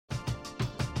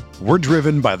We're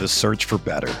driven by the search for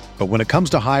better. But when it comes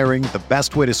to hiring, the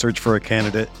best way to search for a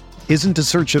candidate isn't to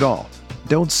search at all.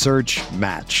 Don't search,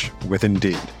 match with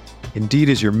Indeed. Indeed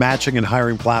is your matching and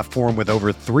hiring platform with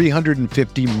over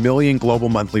 350 million global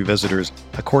monthly visitors,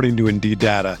 according to Indeed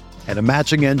data, and a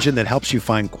matching engine that helps you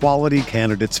find quality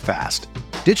candidates fast.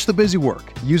 Ditch the busy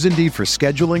work. Use Indeed for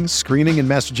scheduling, screening, and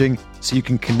messaging so you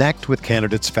can connect with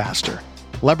candidates faster.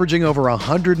 Leveraging over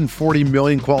 140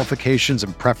 million qualifications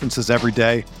and preferences every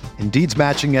day, Indeed's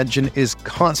matching engine is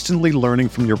constantly learning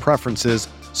from your preferences,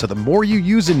 so the more you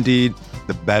use Indeed,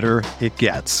 the better it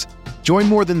gets. Join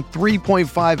more than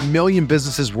 3.5 million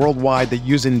businesses worldwide that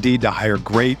use Indeed to hire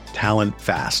great talent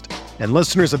fast. And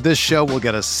listeners of this show will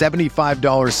get a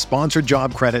 $75 sponsored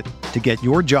job credit to get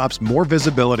your jobs more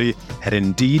visibility at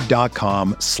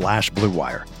Indeed.com/Blue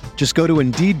Wire. Just go to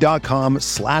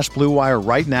Indeed.com/Blue Wire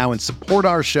right now and support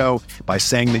our show by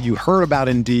saying that you heard about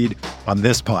Indeed on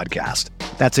this podcast.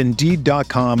 That's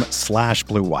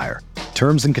Indeed.com/Blue Wire.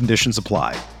 Terms and conditions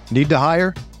apply. Need to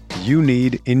hire? You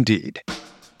need Indeed.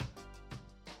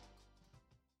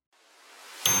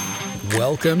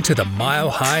 Welcome to the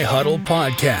Mile High Huddle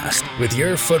podcast with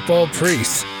your football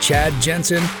priests, Chad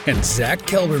Jensen and Zach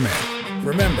Kelberman.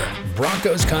 Remember,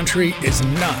 Broncos country is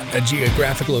not a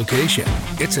geographic location.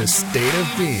 It's a state of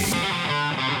being.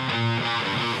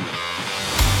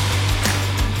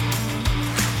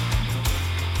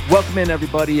 Welcome in,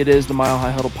 everybody. It is the Mile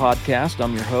High Huddle podcast.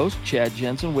 I'm your host, Chad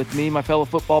Jensen. With me, my fellow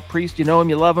football priest. You know him,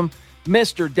 you love him,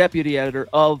 Mr. Deputy Editor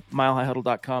of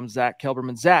MileHighHuddle.com, Zach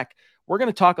Kelberman. Zach, we're going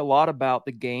to talk a lot about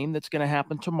the game that's going to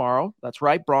happen tomorrow. That's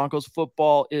right. Broncos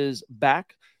football is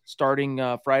back starting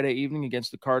Friday evening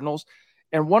against the Cardinals.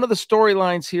 And one of the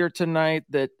storylines here tonight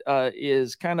that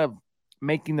is kind of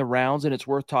making the rounds, and it's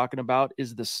worth talking about,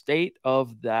 is the state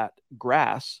of that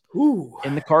grass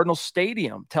in the Cardinals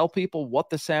stadium. Tell people what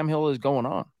the Sam Hill is going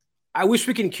on. I wish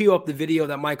we can cue up the video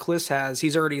that Mike Kliss has.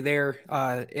 He's already there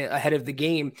ahead of the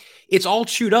game. It's all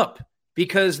chewed up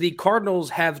because the Cardinals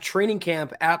have training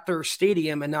camp at their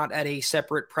stadium and not at a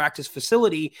separate practice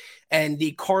facility. And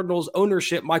the Cardinals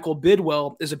ownership, Michael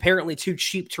Bidwell, is apparently too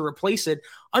cheap to replace it,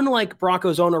 unlike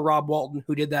Broncos owner Rob Walton,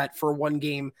 who did that for one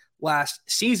game last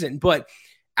season. But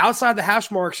outside the hash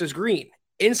marks is green.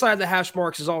 Inside the hash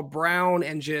marks is all brown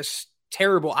and just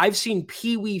terrible. I've seen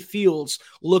Pee Wee Fields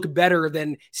look better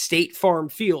than State Farm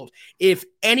Field. If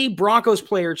any Broncos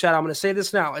player, Chad, I'm going to say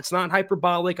this now, it's not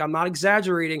hyperbolic, I'm not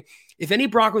exaggerating. If any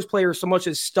Broncos player so much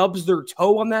as stubs their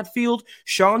toe on that field,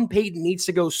 Sean Payton needs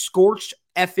to go scorched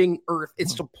effing earth.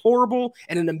 It's deplorable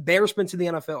and an embarrassment to the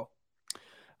NFL.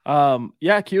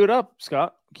 Yeah, cue it up,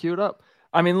 Scott. Cue it up.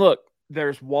 I mean, look,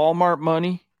 there's Walmart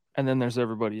money, and then there's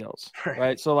everybody else,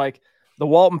 right? So, like, the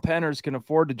Walton Penners can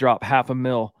afford to drop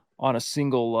 $500,000 on a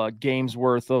single game's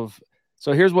worth of.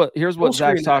 So here's what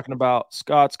Zach's talking about.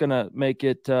 Scott's gonna make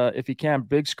it if he can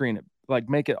big screen it, like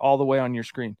make it all the way on your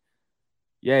screen.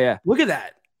 Yeah. Look at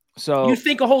that. So you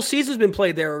think a whole season's been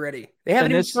played there already? They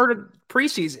haven't even started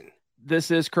preseason.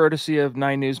 This is courtesy of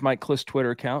 9 News Mike Kliss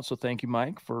Twitter account. So thank you,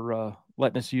 Mike, for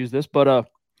letting us use this. But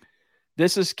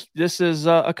this is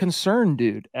a concern,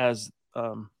 dude, as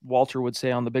Walter would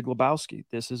say on The Big Lebowski.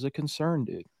 This is a concern,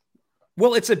 dude.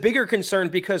 Well, it's a bigger concern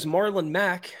because Marlon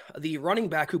Mack, the running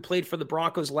back who played for the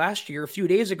Broncos last year, a few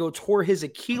days ago tore his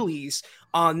Achilles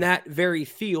on that very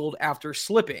field after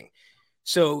slipping.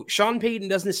 So Sean Payton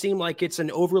doesn't seem like it's an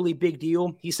overly big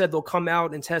deal. He said they'll come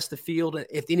out and test the field.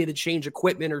 If they need to change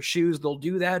equipment or shoes, they'll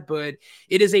do that. But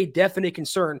it is a definite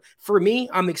concern. For me,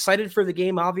 I'm excited for the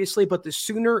game, obviously, but the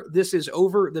sooner this is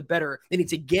over, the better. They need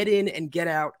to get in and get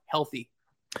out healthy.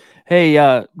 Hey,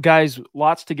 guys,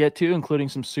 lots to get to, including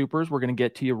some supers. We're going to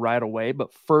get to you right away.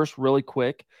 But first, really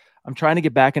quick, I'm trying to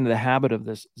get back into the habit of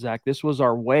this, Zach. This was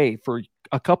our way for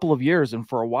a couple of years, and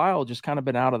for a while, just kind of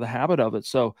been out of the habit of it.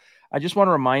 So I just want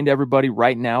to remind everybody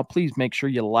right now, please make sure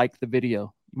you like the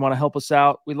video. You want to help us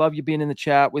out. We love you being in the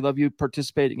chat. We love you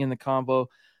participating in the convo. I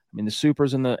mean, the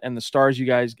supers and the stars, you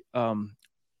guys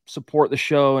support the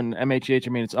show and MHH.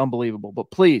 I mean, it's unbelievable.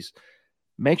 But please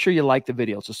make sure you like the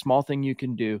video. It's a small thing you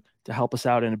can do to help us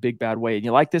out in a big, bad way. And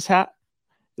you like this hat?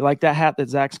 You like that hat that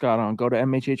Zach's got on? Go to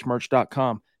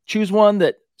mhhmerch.com. Choose one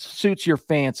that suits your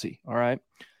fancy. All right,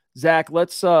 Zach,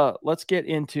 let's get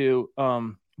into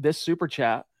this super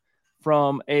chat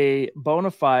from a bona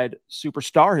fide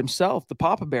superstar himself, the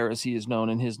Papa Bear, as he is known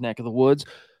in his neck of the woods.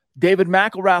 David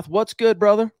McElrath, what's good,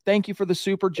 brother? Thank you for the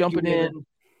super, jumping in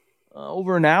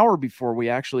over an hour before we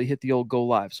actually hit the old go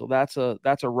live. So that's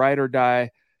a ride or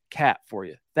die cat for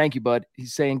you. Thank you, bud.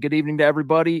 He's saying good evening to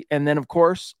everybody. And then, of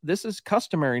course, this is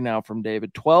customary now from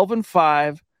David.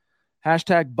 12-5,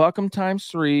 hashtag Buckham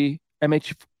 ×3.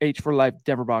 MHH for life,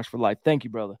 Denver Broncos for life. Thank you,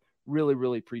 brother. Really,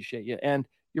 really appreciate you. And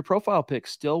your profile pic,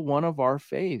 still one of our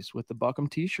faves with the Buckham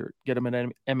t-shirt. Get them at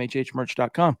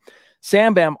mhhmerch.com.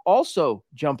 Sam Bam also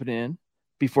jumping in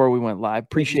before we went live.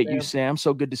 Appreciate you, Sam.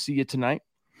 So good to see you tonight.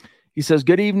 He says,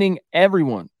 good evening,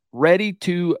 everyone. Ready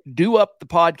to do up the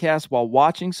podcast while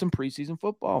watching some preseason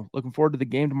football. Looking forward to the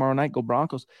game tomorrow night. Go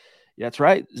Broncos. Yeah, that's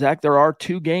right, Zach. There are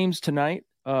 2 games tonight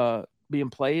being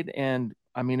played. And,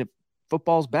 I mean, if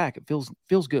football's back, it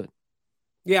feels good.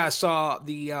 Yeah, I saw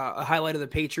the highlight of the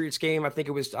Patriots game. I think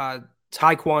it was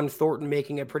Tyquan Thornton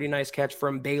making a pretty nice catch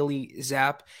from Bailey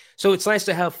Zapp. So it's nice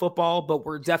to have football, but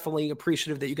we're definitely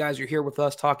appreciative that you guys are here with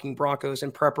us talking Broncos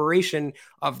in preparation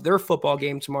of their football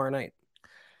game tomorrow night.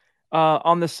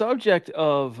 On the subject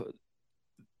of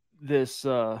this,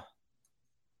 the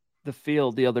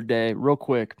field the other day, real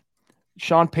quick,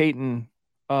 Sean Payton,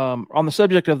 on the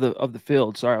subject of the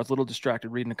field, sorry, I was a little distracted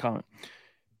reading the comment.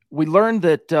 We learned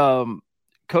that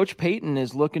Coach Payton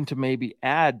is looking to maybe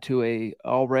add to a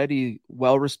already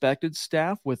well-respected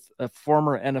staff with a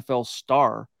former NFL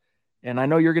star. And I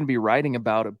know you're going to be writing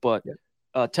about it, but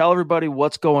tell everybody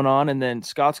what's going on. And then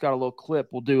Scott's got a little clip.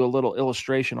 We'll do a little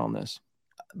illustration on this.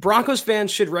 Broncos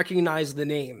fans should recognize the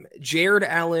name. Jared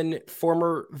Allen,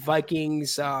 former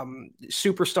Vikings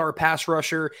superstar pass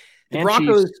rusher. The and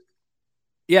Broncos, Chiefs.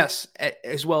 Yes,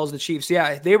 as well as the Chiefs.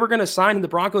 Yeah, they were going to sign him. The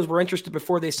Broncos were interested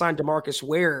before they signed DeMarcus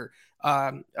Ware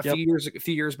a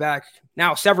few years back.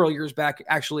 Now, several years back,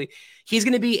 actually. He's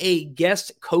going to be a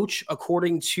guest coach,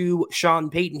 according to Sean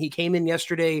Payton. He came in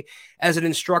yesterday as an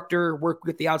instructor, worked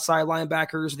with the outside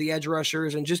linebackers, the edge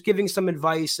rushers, and just giving some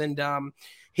advice and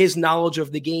his knowledge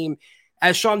of the game.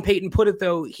 As Sean Payton put it,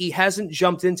 though, he hasn't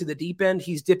jumped into the deep end.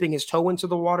 He's dipping his toe into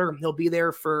the water. He'll be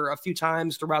there for a few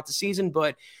times throughout the season,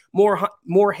 but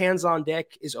more hands on deck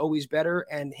is always better.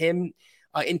 And him,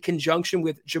 in conjunction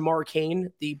with Jamar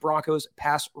Cain, the Broncos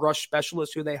pass rush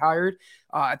specialist who they hired,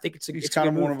 I think he's kind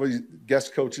of one of his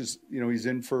guest coaches. You know, he's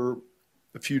in for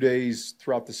a few days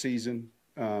throughout the season,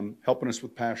 helping us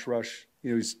with pass rush.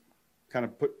 You know, he's kind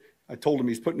of I told him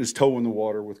he's putting his toe in the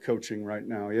water with coaching right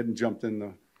now. He hadn't jumped in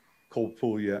the cold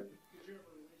pool yet.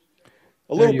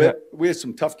 A little bit. We had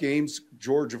some tough games.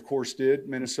 George, of course, did,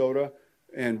 Minnesota,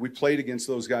 and we played against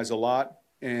those guys a lot.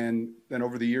 And then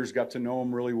over the years, got to know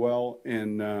him really well.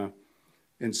 And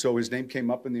so his name came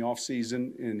up in the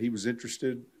offseason, and he was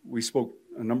interested. We spoke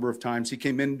a number of times. He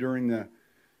came in during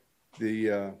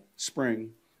the spring,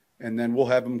 and then we'll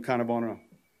have him kind of on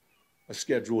a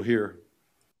schedule here.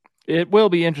 It will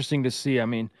be interesting to see. I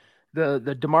mean,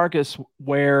 the DeMarcus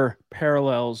Ware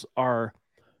parallels are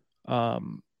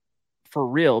for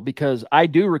real, because I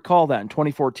do recall that in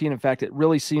 2014. In fact, it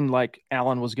really seemed like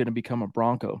Allen was going to become a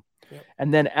Bronco. Yep.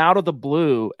 And then out of the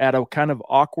blue, at a kind of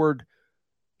awkward,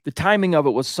 the timing of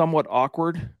it was somewhat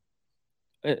awkward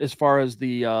as far as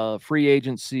the free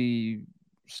agency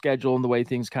schedule and the way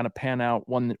things kind of pan out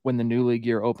when the new league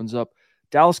year opens up.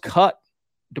 Dallas cut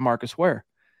DeMarcus Ware.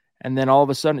 And then all of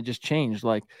a sudden it just changed.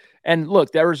 And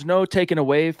look, there was no taking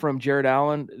away from Jared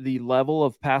Allen, the level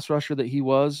of pass rusher that he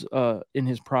was in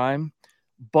his prime.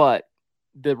 But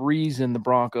the reason the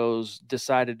Broncos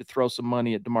decided to throw some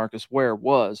money at DeMarcus Ware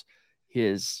was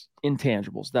his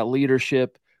intangibles, that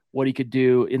leadership, what he could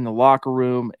do in the locker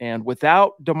room. And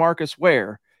without DeMarcus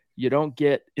Ware, you don't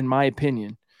get, in my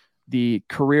opinion, the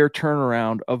career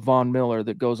turnaround of Von Miller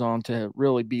that goes on to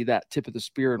really be that tip of the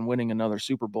spear and winning another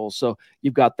Super Bowl. So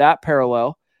you've got that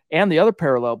parallel, and the other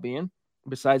parallel being,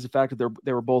 besides the fact that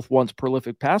they were both once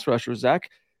prolific pass rushers, Zach,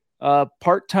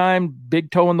 part-time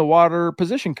big toe in the water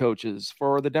position coaches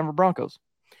for the Denver Broncos.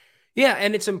 Yeah,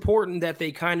 and it's important that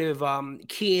they kind of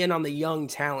key in on the young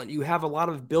talent. You have a lot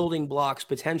of building blocks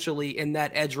potentially in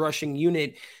that edge rushing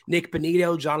unit. Nick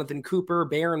Bonito, Jonathan Cooper,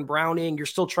 Baron Browning. You're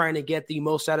still trying to get the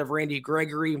most out of Randy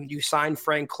Gregory. You signed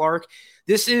Frank Clark.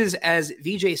 This is, as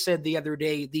VJ said the other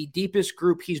day, the deepest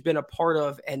group he's been a part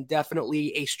of, and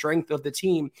definitely a strength of the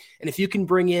team. And if you can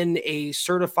bring in a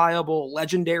certifiable,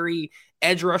 legendary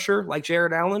edge rusher like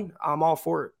Jared Allen, I'm all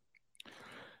for it.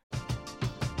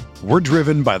 We're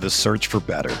driven by the search for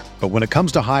better. But when it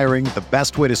comes to hiring, the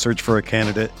best way to search for a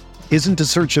candidate isn't to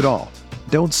search at all.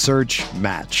 Don't search,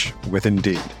 match with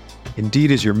Indeed.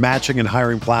 Indeed is your matching and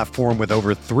hiring platform with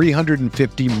over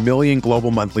 350 million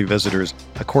global monthly visitors,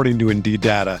 according to Indeed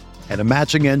data, and a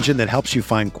matching engine that helps you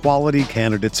find quality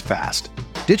candidates fast.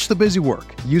 Ditch the busy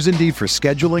work. Use Indeed for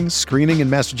scheduling, screening,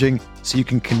 and messaging so you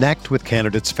can connect with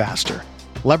candidates faster.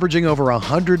 Leveraging over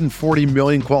 140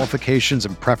 million qualifications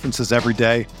and preferences every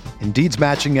day, Indeed's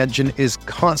matching engine is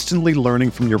constantly learning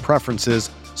from your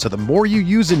preferences, so the more you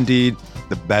use Indeed,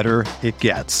 the better it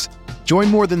gets. Join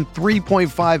more than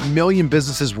 3.5 million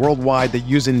businesses worldwide that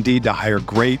use Indeed to hire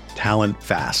great talent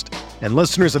fast. And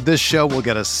listeners of this show will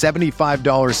get a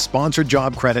 $75 sponsored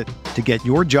job credit to get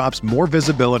your jobs more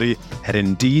visibility at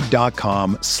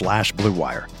Indeed.com/Blue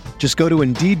Wire. Just go to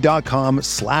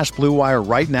Indeed.com/Blue Wire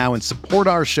right now and support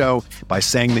our show by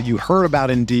saying that you heard about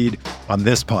Indeed on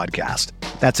this podcast.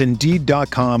 That's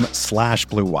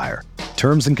Indeed.com/Blue Wire.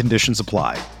 Terms and conditions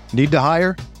apply. Need to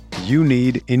hire? You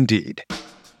need Indeed.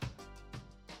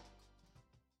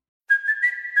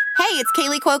 Hey, it's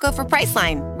Kaylee Cuoco for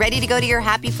Priceline. Ready to go to your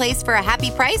happy place for a happy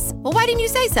price? Well, why didn't you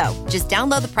say so? Just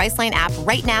download the Priceline app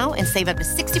right now and save up to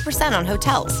 60% on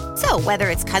hotels. So whether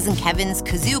it's Cousin Kevin's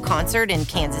Kazoo Concert in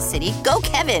Kansas City, go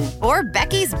Kevin, or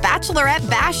Becky's Bachelorette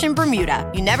Bash in Bermuda,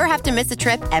 you never have to miss a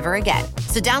trip ever again.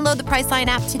 So download the Priceline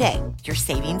app today. Your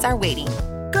savings are waiting.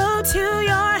 Go to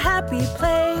your happy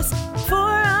place for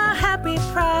a happy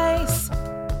price.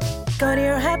 Go to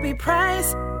your happy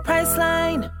price,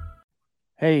 Priceline.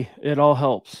 Hey, it all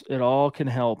helps. It all can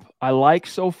help. I like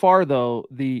so far, though,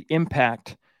 the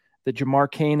impact that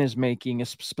Jamar Cain is making,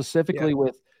 specifically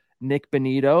with Nick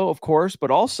Bonito, of course,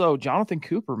 but also Jonathan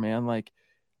Cooper, man. Like,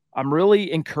 I'm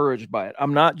really encouraged by it.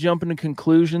 I'm not jumping to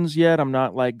conclusions yet. I'm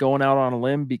not like going out on a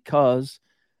limb because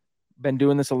I've been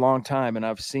doing this a long time, and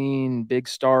I've seen big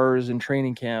stars in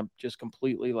training camp just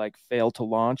completely like fail to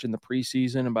launch in the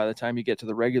preseason. And by the time you get to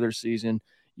the regular season,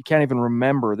 you can't even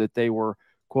remember that they were,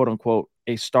 quote unquote,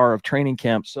 a star of training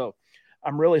camp. So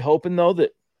I'm really hoping, though,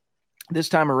 that this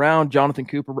time around, Jonathan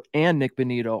Cooper and Nick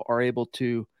Bonito are able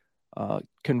to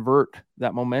convert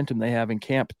that momentum they have in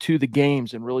camp to the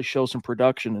games and really show some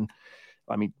production. And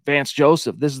I mean, Vance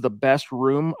Joseph, this is the best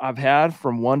room I've had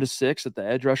from 1 to 6 at the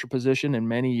edge rusher position in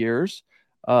many years.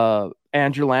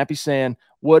 Andrew Lampy saying,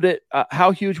 how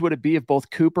huge would it be if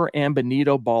both Cooper and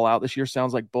Bonito ball out this year?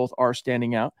 Sounds like both are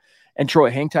standing out. And Troy,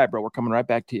 hang tight, bro. We're coming right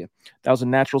back to you. That was a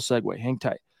natural segue. Hang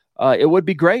tight. It would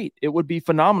be great. It would be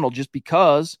phenomenal just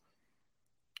because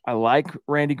I like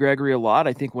Randy Gregory a lot.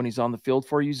 I think when he's on the field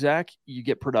for you, Zach, you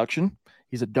get production.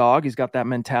 He's a dog. He's got that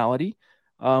mentality.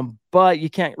 But you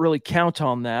can't really count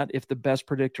on that if the best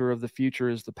predictor of the future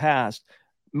is the past.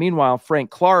 Meanwhile,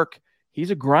 Frank Clark,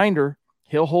 he's a grinder.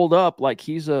 He'll hold up like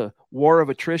he's a war of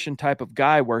attrition type of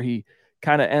guy where he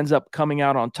kind of ends up coming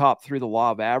out on top through the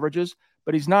law of averages.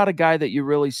 But he's not a guy that you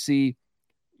really see,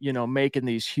 making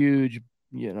these huge,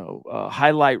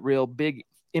 highlight reel, big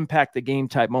impact the game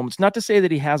type moments. Not to say that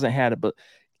he hasn't had it, but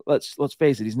let's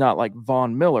face it, he's not like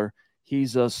Von Miller.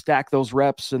 He's stack those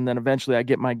reps, and then eventually I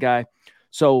get my guy.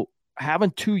 So having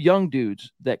two young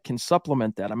dudes that can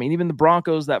supplement that. I mean, even the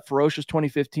Broncos, that ferocious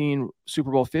 2015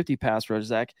 Super Bowl 50 pass rush,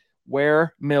 Zach,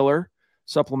 Ware, Miller,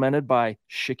 supplemented by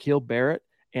Shaquille Barrett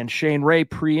and Shane Ray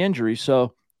pre-injury.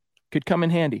 So could come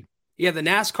in handy. Yeah, the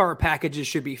NASCAR packages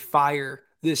should be fire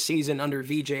this season under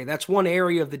VJ. That's one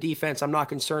area of the defense I'm not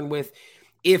concerned with.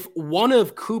 If one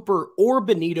of Cooper or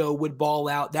Bonito would ball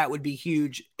out, that would be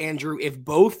huge, Andrew. If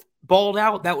both balled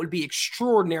out, that would be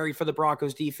extraordinary for the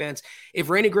Broncos defense.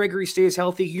 If Randy Gregory stays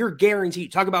healthy, you're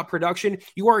guaranteed. Talk about production.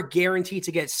 You are guaranteed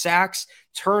to get sacks,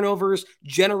 turnovers,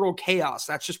 general chaos.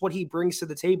 That's just what he brings to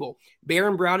the table.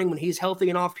 Baron Browning, when he's healthy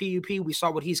and off PUP, we saw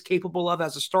what he's capable of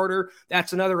as a starter.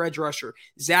 That's another edge rusher.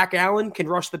 Zach Allen can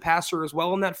rush the passer as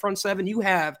well in that front seven. You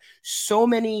have so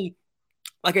many,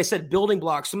 like I said, building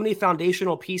blocks, so many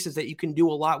foundational pieces that you can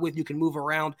do a lot with. You can move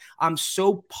around. I'm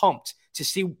so pumped to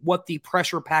see what the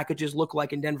pressure packages look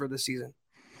like in Denver this season.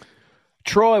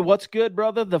 Troy, what's good,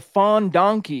 brother? The Fawn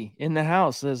Donkey in the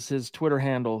house, as his Twitter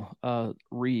handle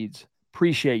reads.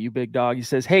 Appreciate you, big dog. He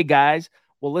says, hey, guys,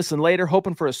 we'll listen later,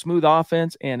 hoping for a smooth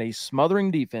offense and a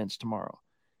smothering defense tomorrow.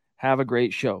 Have a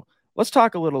great show. Let's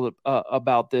talk a little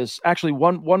about this. Actually,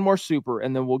 one more super,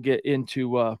 and then we'll get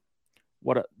into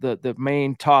what the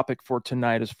main topic for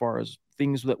tonight as far as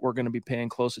things that we're going to be paying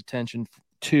close attention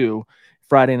to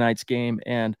Friday night's game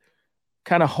and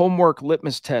kind of homework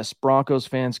litmus tests Broncos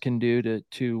fans can do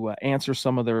to answer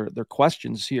some of their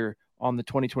questions here on the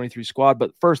 2023 squad.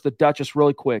 But first, the Duchess,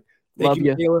 really quick. Love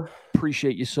you. Michaela.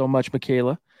 Appreciate you so much,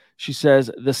 Michaela. She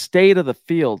says, the state of the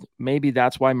field, maybe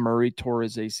that's why Murray tore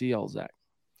his ACL, Zach.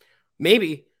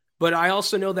 Maybe, but I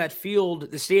also know that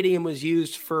the stadium was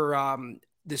used for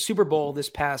the Super Bowl this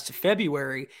past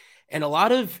February. And a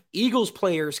lot of Eagles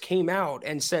players came out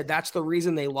and said that's the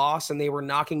reason they lost and they were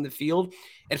knocking the field.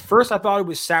 At first, I thought it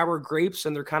was sour grapes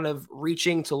and they're kind of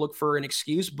reaching to look for an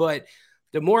excuse. But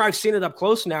the more I've seen it up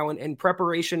close now in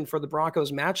preparation for the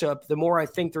Broncos matchup, the more I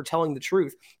think they're telling the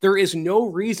truth. There is no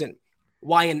reason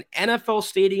why an NFL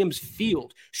stadium's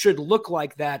field should look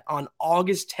like that on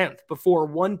August 10th before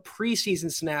one preseason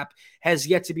snap has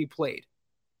yet to be played.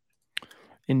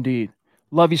 Indeed.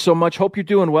 Love you so much. Hope you're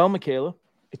doing well, Michaela.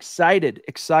 Excited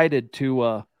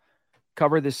to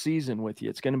cover this season with you.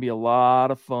 It's going to be a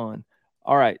lot of fun.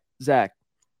 All right, Zach,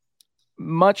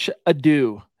 much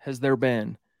ado has there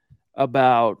been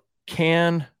about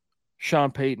can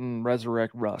Sean Payton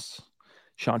resurrect Russ?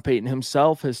 Sean Payton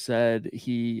himself has said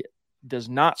he does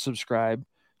not subscribe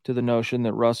to the notion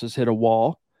that Russ has hit a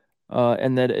wall,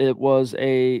 and that it was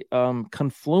a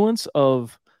confluence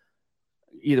of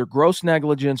either gross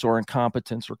negligence or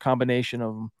incompetence or combination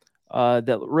of them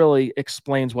that really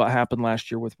explains what happened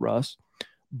last year with Russ.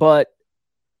 But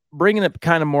bringing it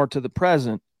kind of more to the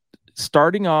present,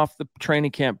 starting off the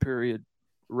training camp period,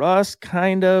 Russ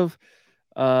kind of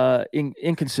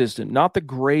inconsistent, not the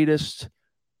greatest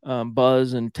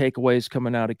buzz and takeaways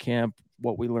coming out of camp,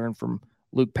 what we learned from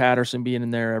Luke Patterson being in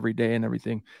there every day and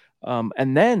everything.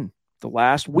 And then the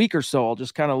last week or so, I'll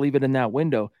just kind of leave it in that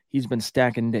window. He's been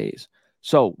stacking days.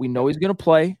 So we know he's going to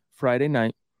play Friday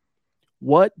night.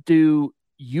 What do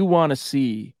you want to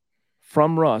see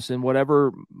from Russ in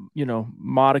whatever,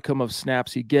 modicum of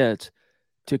snaps he gets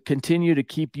to continue to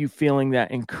keep you feeling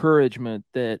that encouragement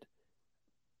that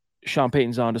Sean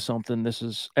Payton's onto something? This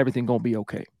is everything going to be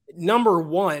okay. Number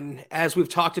one, as we've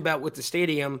talked about with the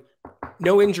stadium,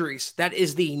 no injuries. That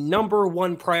is the number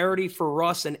one priority for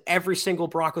Russ and every single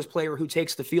Broncos player who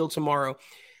takes the field tomorrow.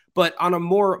 But on a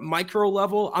more micro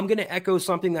level, I'm going to echo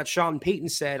something that Sean Payton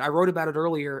said. I wrote about it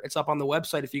earlier. It's up on the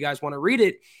website if you guys want to read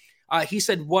it. He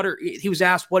said he was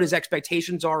asked what his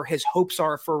expectations are, his hopes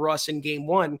are for Russ in game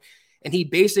one. And he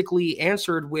basically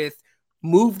answered with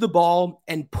move the ball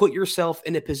and put yourself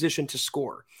in a position to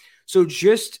score. So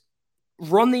just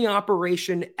run the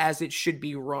operation as it should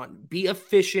be run. Be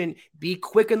efficient, be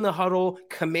quick in the huddle,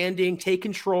 commanding, take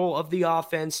control of the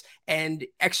offense, and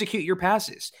execute your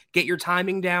passes. Get your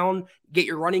timing down, get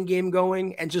your running game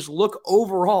going, and just look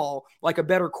overall like a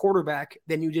better quarterback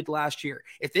than you did last year.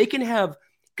 If they can have,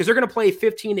 because they're going to play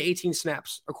 15 to 18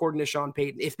 snaps, according to Sean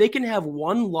Payton, if they can have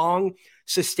one long,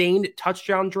 sustained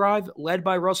touchdown drive led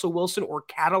by Russell Wilson or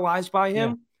catalyzed by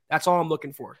him, that's all I'm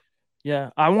looking for.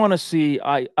 Yeah, I want to see,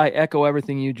 I echo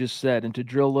everything you just said, and to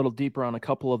drill a little deeper on a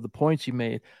couple of the points you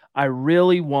made, I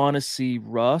really want to see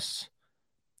Russ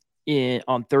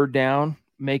on third down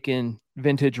making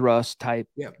vintage Russ type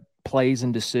plays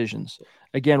and decisions.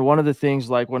 Again, one of the things,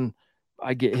 like when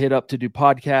I get hit up to do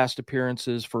podcast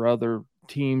appearances for other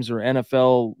teams or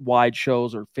NFL wide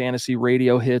shows or fantasy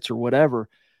radio hits or whatever,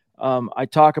 I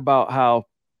talk about how,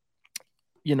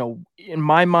 in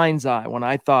my mind's eye, when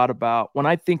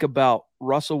I think about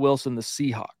Russell Wilson, the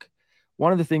Seahawk,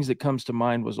 one of the things that comes to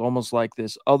mind was almost like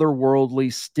this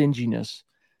otherworldly stinginess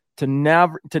to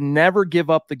never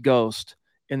give up the ghost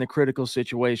in the critical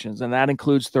situations. And that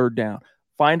includes third down.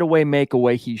 Find a way, make a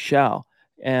way, he shall.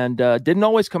 And didn't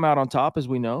always come out on top, as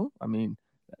we know. I mean,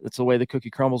 that's the way the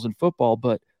cookie crumbles in football.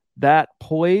 But that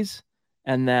poise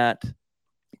and that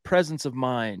presence of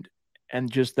mind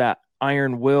and just that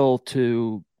iron will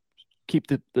to keep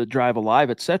the drive alive,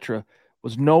 etc.,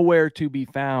 was nowhere to be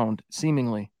found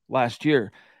seemingly last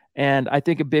year. And I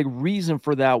think a big reason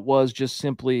for that was just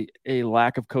simply a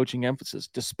lack of coaching emphasis.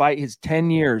 Despite his 10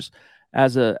 years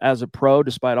as a pro,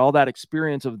 despite all that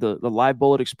experience of the live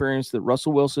bullet experience that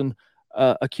Russell Wilson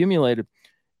accumulated,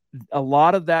 a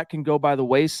lot of that can go by the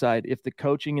wayside if the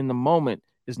coaching in the moment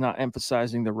is not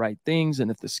emphasizing the right things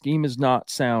and if the scheme is not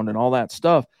sound and all that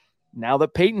stuff. Now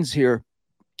that Payton's here,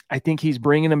 I think he's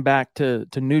bringing him back to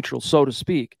neutral, so to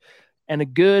speak. And a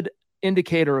good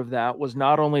indicator of that was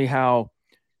not only how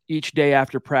each day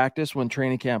after practice, when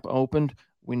training camp opened,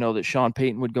 we know that Sean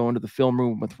Payton would go into the film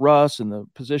room with Russ and the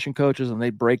position coaches, and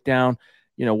they'd break down,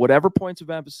 whatever points of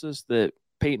emphasis that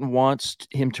Payton wants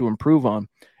him to improve on.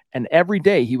 And every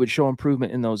day he would show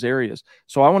improvement in those areas.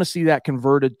 So I want to see that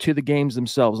converted to the games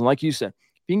themselves. And like you said,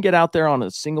 if you can get out there on a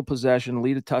single possession,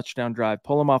 lead a touchdown drive,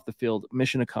 pull them off the field,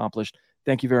 mission accomplished.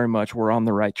 Thank you very much. We're on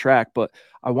the right track. But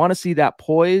I want to see that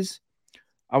poise.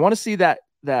 I want to see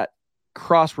that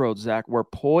crossroads, Zach, where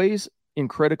poise in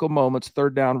critical moments,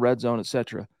 third down, red zone,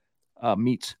 etc.,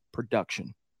 meets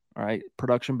production. All right,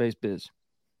 production-based biz.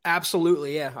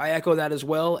 Absolutely, yeah. I echo that as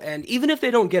well. And even if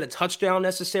they don't get a touchdown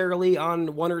necessarily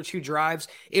on one or two drives,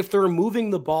 if they're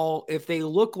moving the ball, if they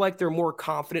look like they're more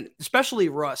confident, especially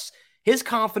Russ, his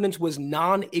confidence was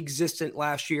non-existent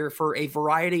last year for a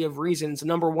variety of reasons,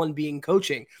 number one being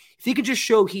coaching. If he could just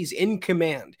show he's in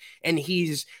command and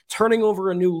he's turning over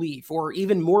a new leaf or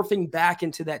even morphing back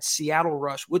into that Seattle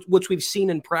rush, which we've seen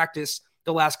in practice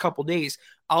the last couple days,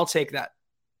 I'll take that.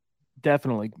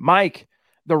 Definitely. Mike,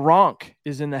 the Ronk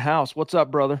is in the house. What's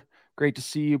up, brother? Great to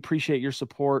see you. Appreciate your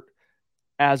support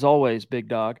as always, big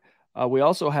dog. We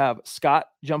also have Scott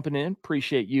jumping in.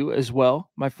 Appreciate you as well,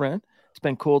 my friend. It's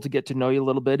been cool to get to know you a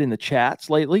little bit in the chats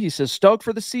lately. He says, stoked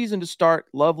for the season to start.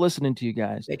 Love listening to you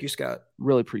guys. Thank you, Scott.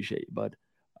 Really appreciate you, bud.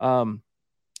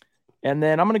 And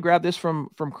then I'm going to grab this from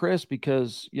Chris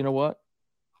because you know what?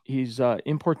 He's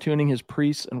importuning his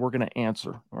priests, and we're going to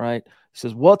answer. All right. He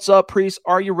says, what's up, priests?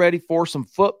 Are you ready for some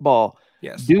football?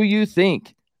 Yes. Do you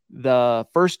think the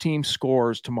first team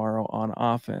scores tomorrow on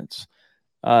offense?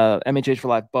 MHH for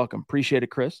Life, Buckham. Appreciate it,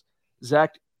 Chris.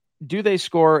 Zach, do they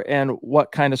score, and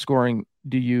what kind of scoring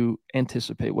do you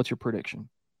anticipate? What's your prediction?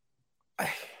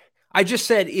 I just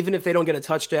said, even if they don't get a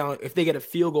touchdown, if they get a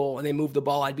field goal and they move the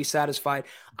ball, I'd be satisfied.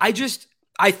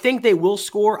 I think they will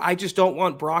score. I just don't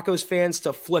want Broncos fans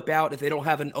to flip out if they don't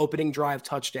have an opening drive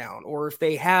touchdown, or if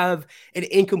they have an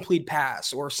incomplete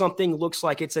pass, or something looks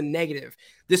like it's a negative.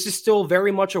 This is still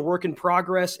very much a work in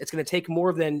progress. It's going to take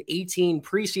more than 18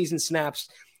 preseason snaps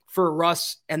for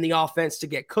Russ and the offense to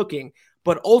get cooking.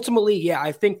 But ultimately, yeah,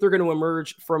 I think they're going to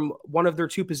emerge from one of their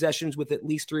two possessions with at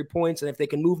least 3 points. And if they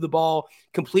can move the ball,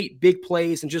 complete big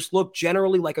plays, and just look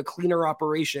generally like a cleaner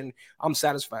operation, I'm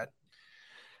satisfied.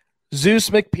 Zeus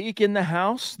McPeak in the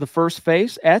house, the first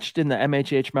face etched in the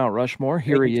MHH Mount Rushmore.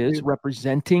 Here he is,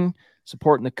 representing,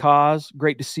 supporting the cause.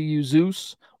 Great to see you,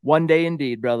 Zeus. One day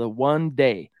indeed, brother. One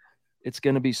day. It's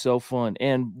going to be so fun.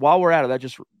 And while we're at it, that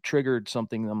just triggered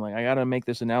something. I'm like, I got to make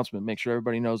this announcement, make sure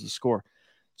everybody knows the score.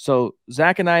 So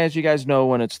Zach and I, as you guys know,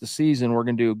 when it's the season, we're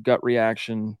going to do gut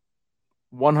reaction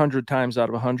 100 times out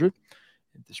of 100.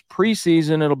 This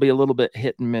preseason, it'll be a little bit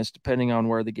hit and miss depending on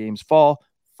where the games fall.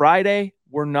 Friday,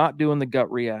 we're not doing the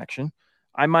gut reaction.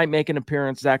 I might make an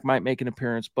appearance. Zach might make an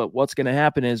appearance. But what's going to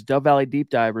happen is Dove Valley Deep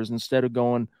Divers, instead of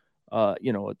going, at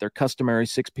their customary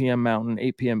 6 p.m. Mountain,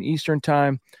 8 p.m. Eastern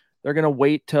time, they're going to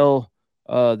wait till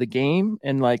the game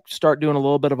and start doing a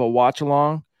little bit of a watch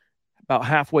along about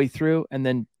halfway through, and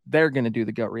then they're going to do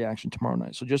the gut reaction tomorrow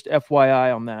night. So just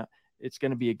FYI on that. It's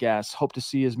going to be a gas. Hope to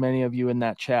see as many of you in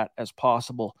that chat as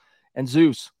possible. And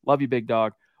Zeus, love you, big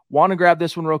dog. Want to grab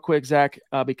this one real quick, Zach,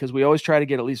 because we always try to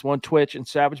get at least one Twitch. And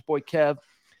Savage Boy Kev,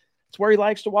 it's where he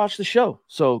likes to watch the show.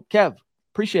 So, Kev,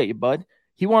 appreciate you, bud.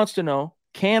 He wants to know,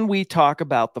 can we talk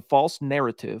about the false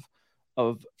narrative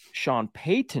of Sean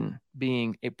Payton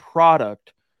being a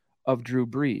product of Drew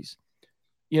Brees?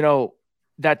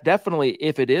 That definitely,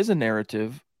 if it is a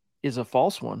narrative, is a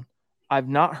false one. I've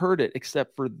not heard it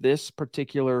except for this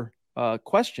particular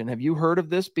question. Have you heard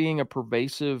of this being a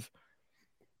pervasive?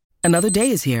 Another day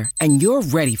is here, and you're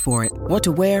ready for it. What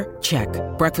to wear? Check.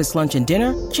 Breakfast, lunch, and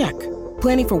dinner? Check.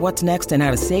 Planning for what's next and how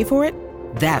to save for it?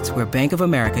 That's where Bank of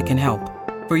America can help.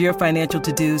 For your financial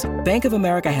to-dos, Bank of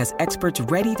America has experts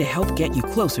ready to help get you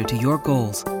closer to your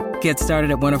goals. Get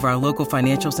started at one of our local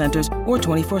financial centers or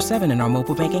 24/7 in our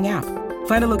mobile banking app.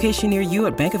 Find a location near you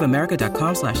at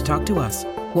bankofamerica.com/talktous.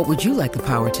 What would you like the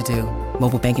power to do?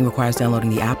 Mobile banking requires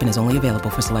downloading the app and is only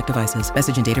available for select devices.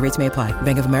 Message and data rates may apply.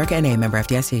 Bank of America NA, member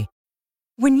FDIC.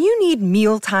 When you need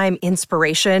mealtime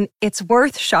inspiration, it's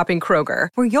worth shopping Kroger,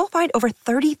 where you'll find over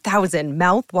 30,000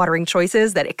 mouth-watering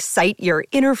choices that excite your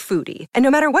inner foodie. And no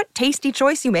matter what tasty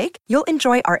choice you make, you'll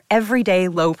enjoy our everyday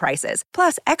low prices,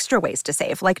 plus extra ways to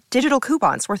save, like digital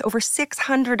coupons worth over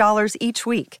 $600 each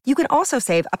week. You can also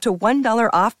save up to $1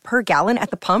 off per gallon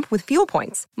at the pump with fuel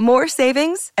points. More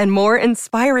savings and more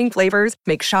inspiring flavors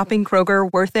make shopping Kroger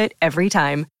worth it every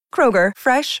time. Kroger,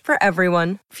 fresh for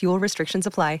everyone. Fuel restrictions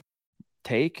apply.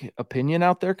 Take opinion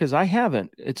out there? Because I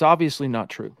haven't. It's obviously not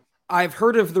true. I've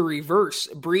heard of the reverse,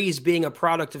 Brees being a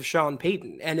product of Sean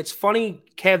Payton. And it's funny,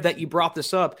 Kev, that you brought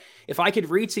this up. If I could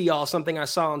read to y'all something I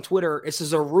saw on Twitter, this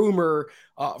is a rumor.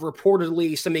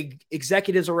 Reportedly, some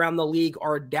executives around the league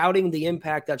are doubting the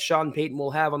impact that Sean Payton will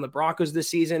have on the Broncos this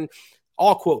season.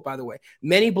 I'll quote, by the way.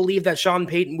 Many believe that Sean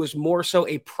Payton was more so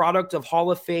a product of Hall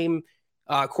of Fame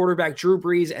quarterback Drew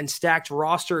Brees and stacked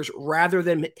rosters rather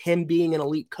than him being an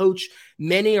elite coach.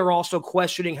 Many are also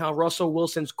questioning how Russell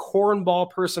Wilson's cornball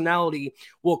personality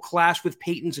will clash with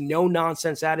Payton's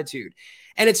no-nonsense attitude.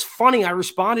 And it's funny, I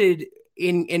responded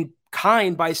in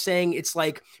kind by saying it's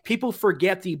like people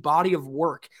forget the body of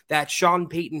work that Sean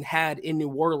Payton had in New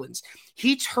Orleans.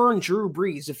 He turned Drew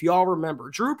Brees, if y'all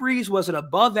remember. Drew Brees was an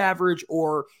above average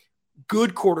or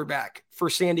good quarterback for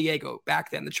San Diego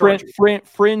back then. The Chargers.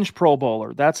 Fringe Pro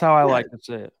Bowler. That's how I like to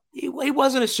say it. He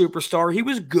wasn't a superstar. He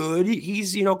was good.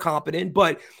 He's competent.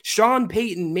 But Sean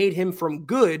Payton made him from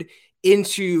good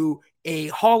into a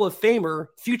Hall of Famer,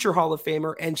 future Hall of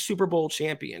Famer, and Super Bowl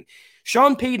champion.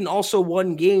 Sean Payton also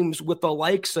won games with the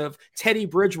likes of Teddy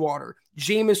Bridgewater,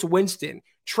 Jameis Winston,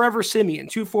 Trevor Siemian,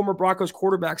 two former Broncos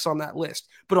quarterbacks on that list.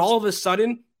 But all of a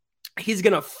sudden, he's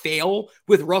going to fail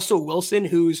with Russell Wilson,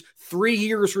 who's 3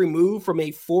 years removed from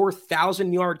a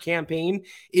 4,000-yard campaign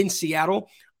in Seattle.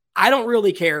 I don't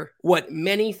really care what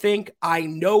many think. I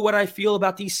know what I feel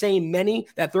about these same many,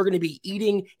 that they're going to be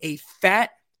eating a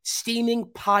fat, steaming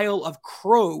pile of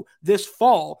crow this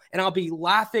fall, and I'll be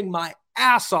laughing my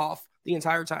ass off the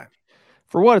entire time.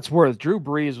 For what it's worth, Drew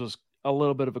Brees was a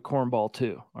little bit of a cornball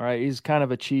too. All right. He's kind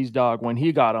of a cheese dog when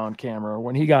he got on camera or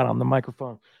when he got on the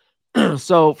microphone.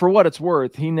 So for what it's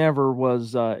worth, he never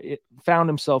was found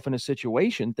himself in a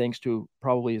situation, thanks to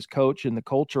probably his coach and the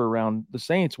culture around the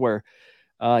Saints, where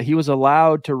he was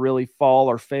allowed to really fall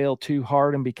or fail too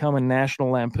hard and become a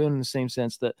national lampoon in the same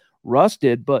sense that Russ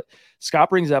did. But Scott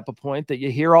brings up a point that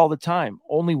you hear all the time.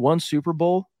 Only one Super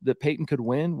Bowl that Peyton could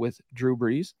win with Drew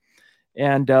Brees.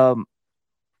 And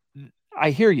I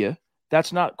hear you.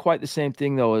 That's not quite the same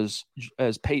thing, though,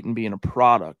 as Peyton being a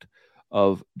product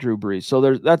of Drew Brees. So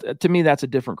there's that. To me, that's a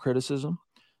different criticism.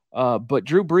 But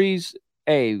Drew Brees,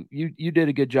 you did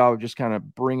a good job of just kind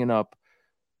of bringing up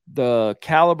the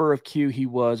caliber of Q he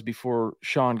was before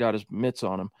Sean got his mitts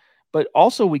on him. But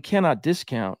also, we cannot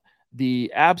discount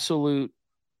the absolute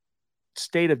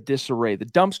state of disarray, the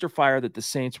dumpster fire that the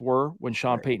Saints were when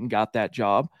Sean Payton got that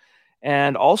job.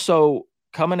 And also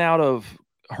coming out of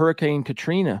Hurricane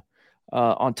Katrina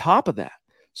on top of that.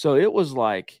 So it was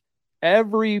like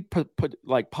every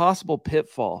possible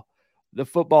pitfall the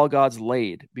football gods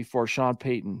laid before Sean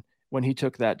Payton when he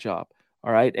took that job.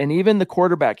 All right. And even the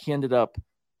quarterback he ended up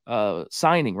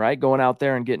signing, right, going out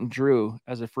there and getting Drew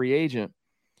as a free agent,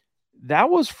 that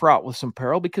was fraught with some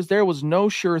peril because there was no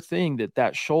sure thing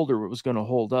that shoulder was going to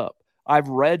hold up. I've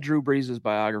read Drew Brees'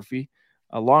 biography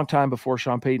a long time before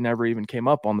Sean Payton ever even came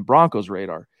up on the Broncos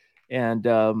radar. And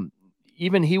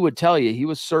even he would tell you, he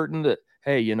was certain that,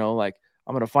 hey, I'm going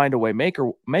to find a way, make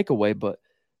a way. But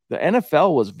the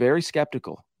NFL was very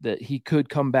skeptical that he could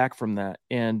come back from that.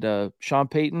 And Sean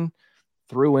Payton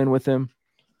threw in with him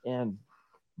and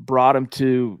brought him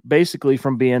to basically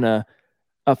from being a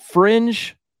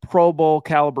fringe Pro Bowl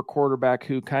caliber quarterback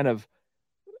who kind of,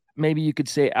 maybe you could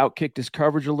say, outkicked his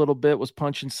coverage a little bit, was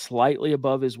punching slightly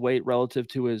above his weight relative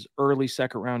to his early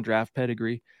second-round draft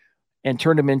pedigree, and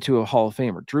turned him into a Hall of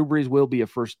Famer. Drew Brees will be a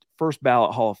first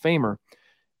ballot Hall of Famer.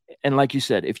 And like you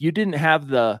said, if you didn't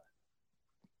have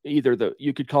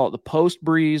you could call it the post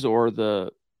Brees or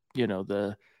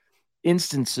the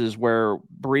instances where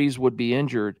Brees would be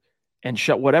injured and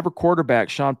whatever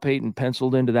quarterback Sean Payton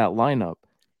penciled into that lineup,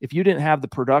 if you didn't have the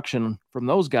production from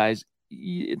those guys,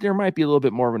 there might be a little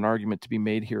bit more of an argument to be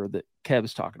made here that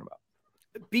Kev's talking about.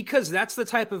 Because that's the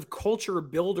type of culture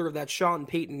builder that Sean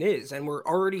Payton is. And we're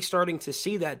already starting to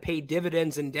see that pay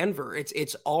dividends in Denver.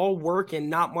 It's all work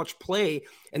and not much play.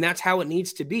 And that's how it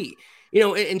needs to be.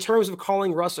 In terms of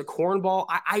calling Russ a cornball,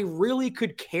 I really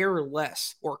could care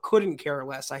less or couldn't care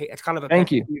less. It's kind of a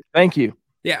Thank you.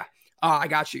 Yeah, I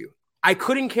got you. I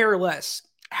couldn't care less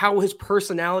how his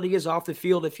personality is off the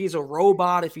field, if he's a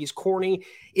robot, if he's corny,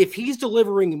 if he's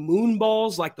delivering moon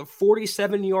balls like the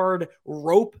 47-yard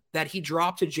rope that he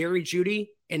dropped to Jerry Jeudy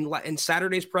in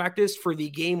Saturday's practice for the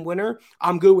game winner,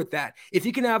 I'm good with that. If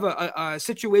you can have a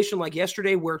situation like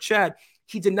yesterday where Chad,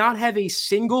 he did not have a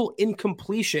single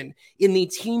incompletion in the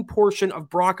team portion of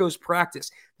Broncos practice.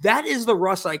 That is the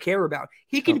Russ I care about.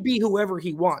 He can be whoever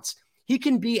he wants. He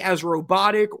can be as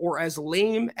robotic or as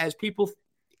lame as people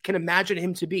can imagine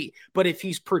him to be. But if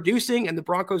he's producing and the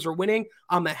Broncos are winning,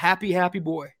 I'm a happy, happy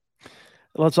boy.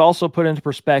 Let's also put into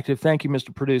perspective, thank you,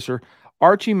 Mr. Producer,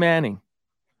 Archie Manning,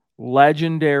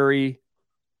 legendary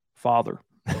father.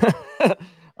 All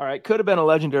right, could have been a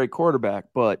legendary quarterback,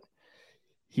 but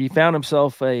he found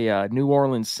himself a New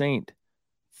Orleans Saint.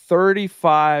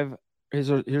 35,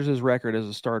 here's his record as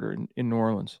a starter in New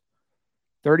Orleans.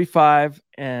 35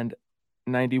 and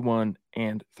 91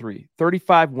 and 3.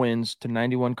 35 wins to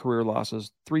 91 career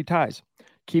losses, 3 ties.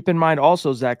 Keep in mind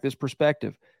also, Zach, this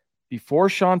perspective. Before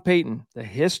Sean Payton, the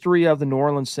history of the New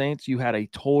Orleans Saints, you had a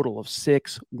total of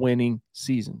 6 winning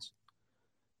seasons.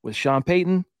 With Sean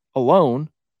Payton alone,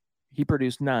 he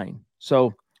produced 9.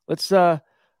 So let's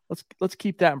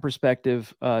keep that in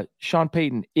perspective. Sean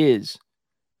Payton is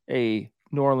a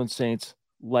New Orleans Saints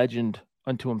legend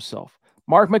unto himself.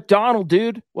 Mark McDonald,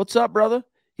 dude, what's up, brother?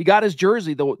 He got his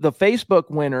jersey, the Facebook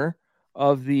winner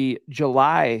of the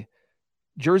July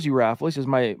jersey raffle. He says,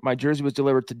 my jersey was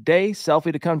delivered today.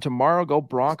 Selfie to come tomorrow. Go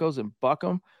Broncos and buck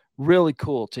them. Really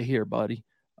cool to hear, buddy.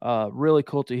 Really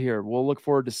cool to hear. We'll look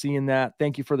forward to seeing that.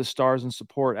 Thank you for the stars and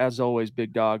support, as always,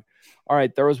 big dog. All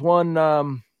right, there was one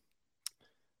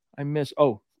I missed.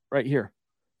 Oh, right here.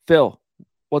 Phil,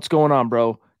 what's going on,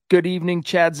 bro? Good evening,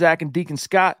 Chad, Zach, and Deacon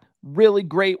Scott. Really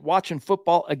great watching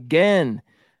football again.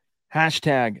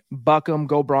 Hashtag Buckham,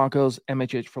 go Broncos,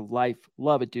 MHH for life.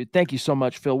 Love it, dude. Thank you so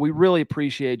much, Phil. We really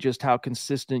appreciate just how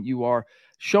consistent you are,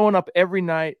 showing up every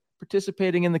night,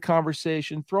 participating in the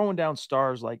conversation, throwing down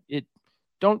stars like it.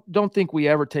 Don't think we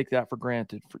ever take that for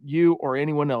granted, for you or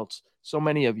anyone else. So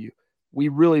many of you. We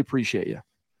really appreciate you.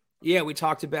 Yeah, we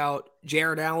talked about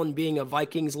Jared Allen being a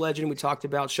Vikings legend. We talked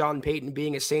about Sean Payton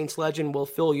being a Saints legend. Well,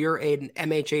 Phil, you're an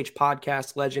MHH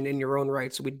podcast legend in your own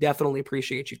right, so we definitely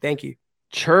appreciate you. Thank you.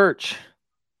 Church.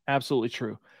 Absolutely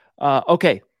true.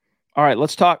 Okay. All right,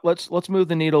 let's talk. Let's move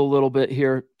the needle a little bit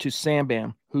here to Sam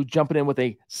Bam, who's jumping in with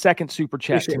a second super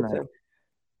chat Appreciate tonight. it.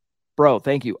 Bro,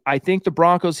 thank you. I think the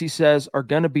Broncos, he says, are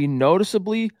going to be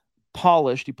noticeably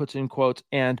polished, he puts in quotes,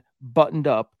 and buttoned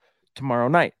up tomorrow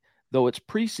night. Though it's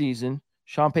preseason,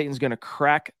 Sean Payton's going to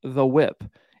crack the whip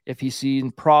if he's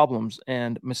seen problems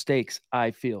and mistakes,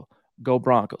 I feel. Go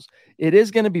Broncos. It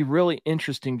is going to be really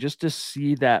interesting just to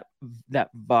see that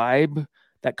vibe,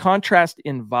 that contrast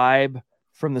in vibe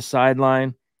from the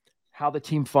sideline, how the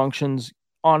team functions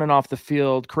on and off the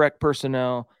field, correct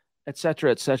personnel, et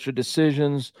cetera,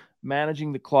 decisions,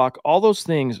 managing the clock, all those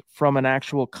things from an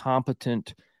actual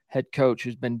competent head coach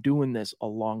who's been doing this a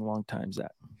long, long time,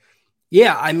 Zach.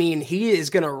 Yeah, I mean, he is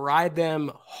going to ride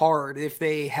them hard if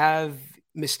they have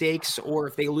mistakes or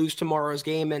if they lose tomorrow's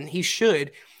game, and he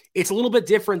should. It's a little bit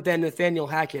different than Nathaniel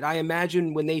Hackett. I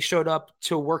imagine when they showed up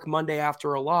to work Monday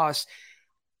after a loss,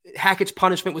 Hackett's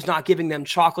punishment was not giving them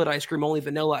chocolate ice cream, only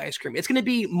vanilla ice cream. It's going to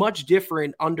be much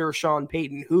different under Sean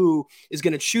Payton, who is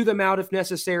going to chew them out if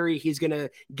necessary. He's going to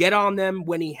get on them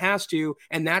when he has to,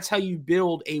 and that's how you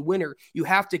build a winner. You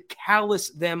have to callous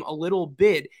them a little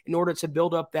bit in order to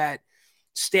build up that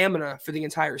stamina for the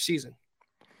entire season.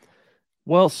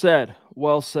 Well said.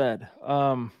 Well said.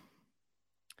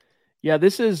 Yeah,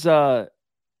 this is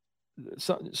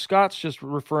Scott's just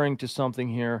referring to something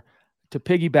here to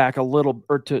piggyback a little,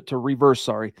 or to reverse,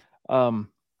 sorry, a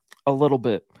little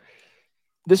bit.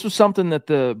 This was something that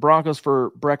the Broncos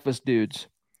for Breakfast dudes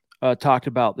talked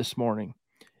about this morning.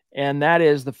 And that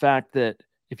is the fact that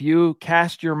if you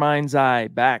cast your mind's eye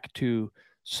back to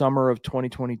summer of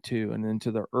 2022 and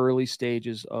into the early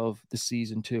stages of the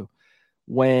season too,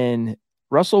 when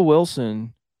Russell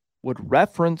Wilson would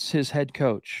reference his head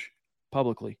coach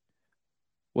publicly,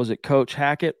 was it Coach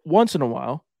Hackett? Once in a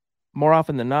while, more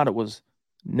often than not, it was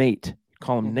Nate.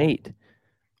 Call him Nate.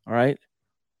 All right.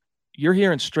 You're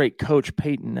hearing straight Coach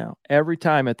Payton now. Every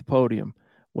time at the podium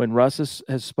when Russ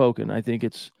has spoken, I think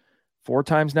it's 4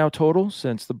 times now total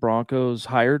since the Broncos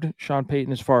hired Sean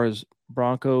Payton, as far as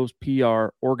Broncos PR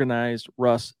organized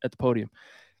Russ at the podium.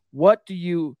 What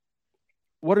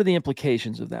are the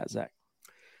implications of that, Zach?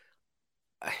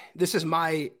 This is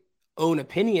my own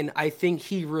opinion. I think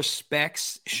he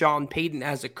respects Sean Payton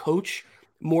as a coach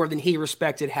more than he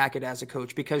respected Hackett as a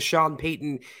coach, because Sean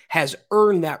Payton has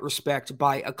earned that respect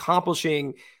by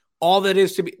accomplishing all that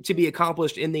is to be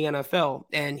accomplished in the NFL.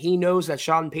 And he knows that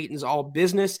Sean Payton's all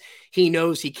business. He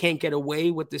knows he can't get away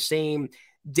with the same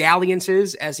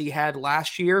dalliances as he had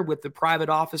last year with the private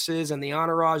offices and the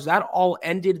entourage. That all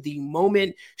ended the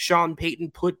moment Sean Payton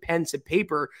put pen to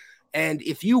paper. And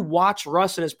if you watch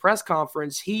Russ in his press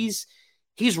conference, he's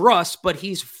Russ, but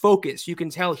he's focused. You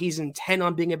can tell he's intent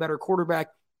on being a better quarterback.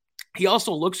 He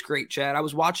also looks great, Chad. I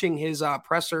was watching his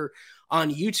presser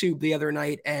on YouTube the other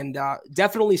night, and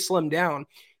definitely slimmed down.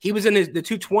 He was in the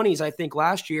 220s, I think,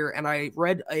 last year, and I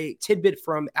read a tidbit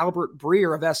from Albert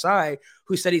Breer of SI,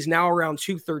 who said he's now around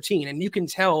 213, and you can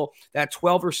tell that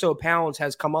 12 or so pounds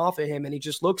has come off of him, and he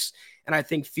just looks, and I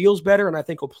think feels better, and I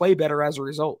think will play better as a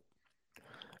result.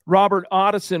 Robert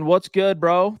Otteson, what's good,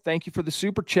 bro? Thank you for the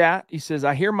super chat. He says,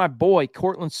 I hear my boy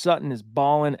Cortland Sutton is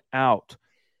balling out.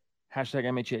 Hashtag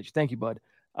MHH. Thank you, bud.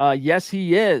 Yes,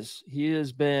 he is. He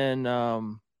has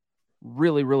been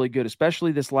really, really good,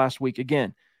 especially this last week.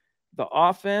 Again, the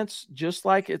offense, just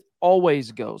like it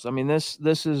always goes. I mean, this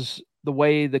is the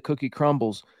way the cookie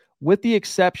crumbles, with the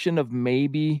exception of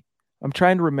maybe, I'm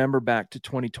trying to remember back to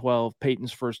 2012,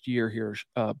 Peyton's first year here,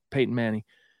 Peyton Manning,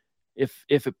 if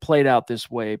it played out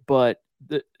this way. But,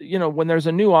 when there's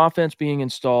a new offense being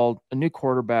installed, a new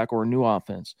quarterback or a new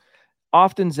offense,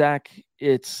 often, Zach,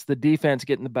 it's the defense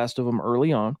getting the best of them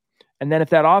early on. And then if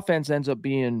that offense ends up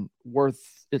being worth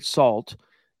its salt,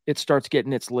 it starts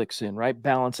getting its licks in, right?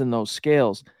 Balancing those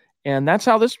scales. And that's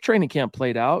how this training camp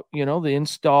played out. The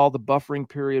install, the buffering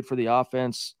period for the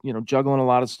offense, juggling a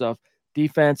lot of stuff.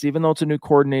 Defense, even though it's a new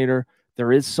coordinator,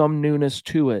 there is some newness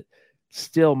to it,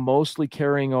 still mostly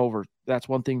carrying over. That's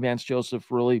one thing Vance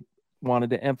Joseph really wanted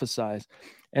to emphasize.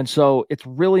 And so it's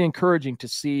really encouraging to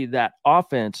see that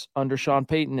offense under Sean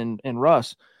Payton and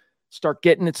Russ start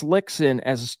getting its licks in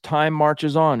as time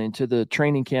marches on into the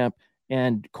training camp.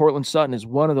 And Cortland Sutton is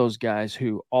one of those guys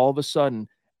who all of a sudden,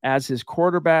 as his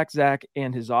quarterback, Zach,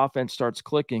 and his offense starts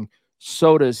clicking,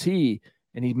 so does he.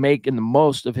 And he's making the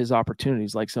most of his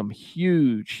opportunities, like some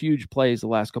huge plays the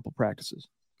last couple practices.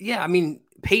 Yeah, I mean,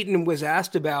 Peyton was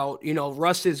asked about,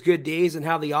 Russ's good days and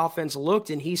how the offense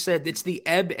looked, and he said it's the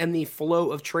ebb and the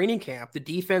flow of training camp. The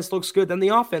defense looks good, then the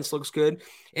offense looks good,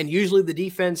 and usually the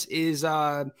defense is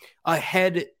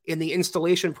ahead in the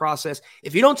installation process.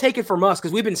 If you don't take it from us,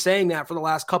 because we've been saying that for the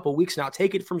last couple of weeks now,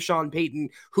 take it from Sean Payton,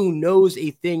 who knows a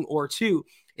thing or two.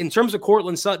 In terms of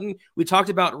Cortland Sutton, we talked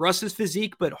about Russ's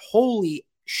physique, but holy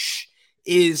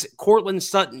is Cortland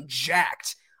Sutton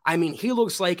jacked. I mean, he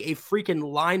looks like a freaking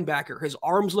linebacker. His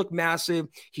arms look massive.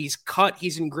 He's cut.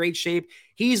 He's in great shape.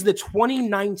 He's the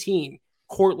 2019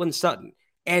 Cortland Sutton.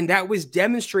 And that was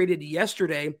demonstrated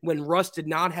yesterday when Russ did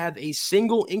not have a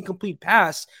single incomplete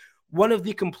pass. One of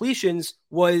the completions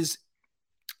was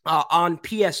on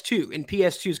PS2, in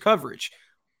PS2's coverage.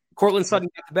 Cortland Sutton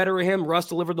got the better of him. Russ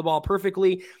delivered the ball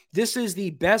perfectly. This is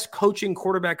the best coaching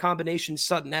quarterback combination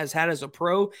Sutton has had as a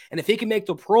pro. And if he can make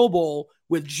the Pro Bowl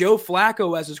with Joe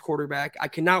Flacco as his quarterback, I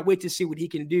cannot wait to see what he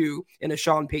can do in a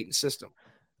Sean Payton system.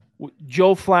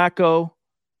 Joe Flacco,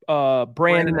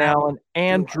 Brandon Allen,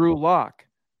 and Drew Lock,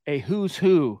 a who's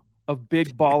who of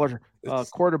big baller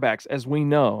quarterbacks, as we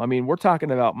know. I mean, we're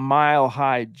talking about Mile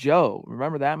High Joe.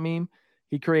 Remember that meme?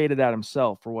 He created that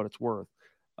himself, for what it's worth.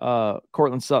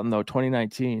 Cortland Sutton, though,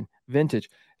 2019 vintage.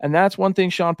 And that's one thing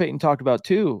Sean Payton talked about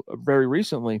too, very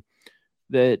recently,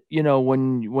 that,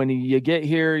 when you get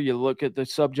here, you look at the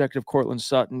subject of Cortland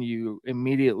Sutton,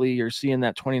 you're seeing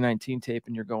that 2019 tape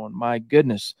and you're going, my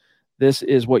goodness, this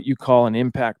is what you call an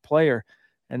impact player.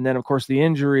 And then of course the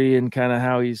injury and kind of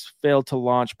how he's failed to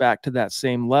launch back to that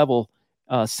same level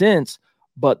since,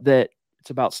 but that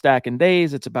it's about stacking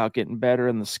days. It's about getting better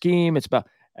in the scheme.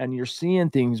 And you're seeing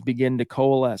things begin to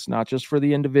coalesce, not just for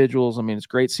the individuals. I mean, it's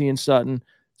great seeing Sutton.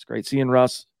 It's great seeing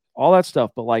Russ, all that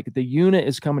stuff. But like the unit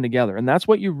is coming together. And that's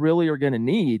what you really are going to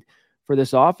need for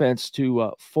this offense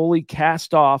to fully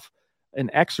cast off and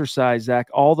exercise, Zach,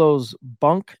 all those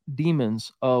bunk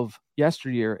demons of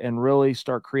yesteryear and really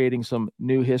start creating some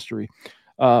new history.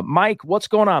 Mike, what's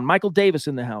going on? Michael Davis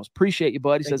in the house. Appreciate you,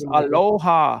 bud. He says,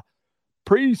 aloha,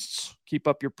 priests. Keep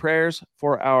up your prayers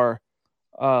for our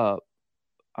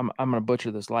I'm going to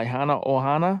butcher this. Laihana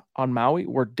Ohana on Maui.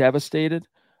 We're devastated.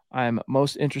 I'm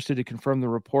most interested to confirm the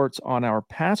reports on our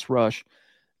pass rush.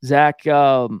 Zach,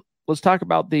 let's talk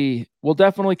about we'll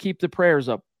definitely keep the prayers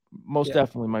up. Most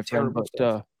definitely, my friend. But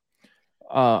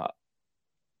talk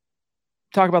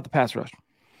about the pass rush.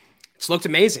 It's looked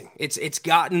amazing. It's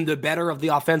gotten the better of the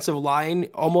offensive line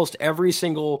almost every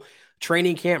single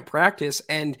training camp practice.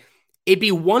 And it'd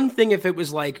be one thing if it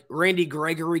was like Randy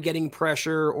Gregory getting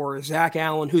pressure, or Zach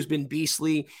Allen, who's been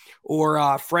beastly,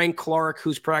 or Frank Clark,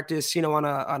 who's practiced, on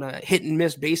a hit and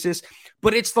miss basis.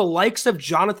 But it's the likes of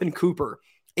Jonathan Cooper,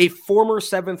 a former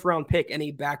 7th round pick and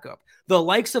a backup. The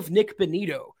likes of Nick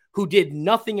Benito, who did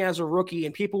nothing as a rookie,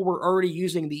 and people were already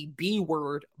using the B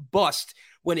word, bust,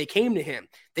 when it came to him.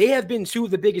 They have been two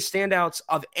of the biggest standouts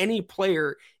of any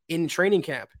player in training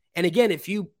camp. And again, if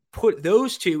you put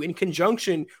those two in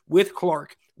conjunction with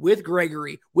Clark, with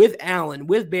Gregory, with Allen,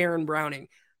 with Baron Browning,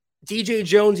 DJ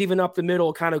Jones even up the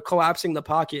middle, kind of collapsing the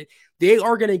pocket, they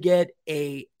are going to get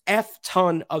a F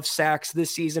ton of sacks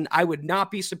this season. I would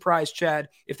not be surprised, Chad,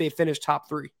 if they finish top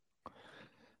 3.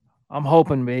 I'm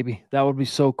hoping, baby. That would be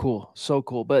so cool. So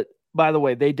cool. But by the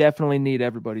way, they definitely need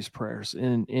everybody's prayers.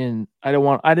 And I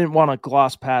didn't want to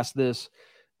gloss past this,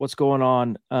 what's going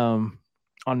on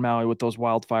Maui with those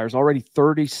wildfires. Already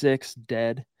 36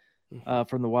 dead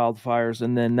from the wildfires.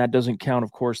 And then that doesn't count,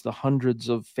 of course, the hundreds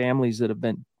of families that have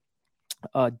been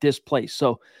displaced.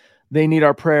 So they need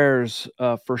our prayers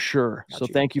for sure. So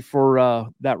thank you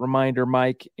for that reminder,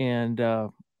 Mike, and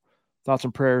thoughts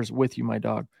and prayers with you, my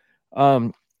dog.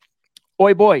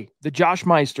 Oi boy, the Josh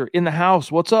Meister in the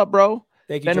house. What's up, bro?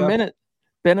 Thank you,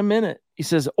 Been a minute. He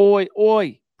says,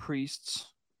 oi, priests.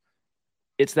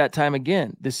 It's that time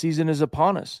again. The season is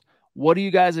upon us. What do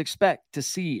you guys expect to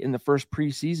see in the first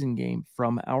preseason game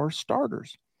from our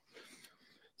starters?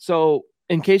 So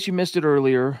in case you missed it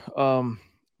earlier,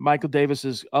 Michael Davis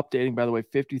is updating, by the way,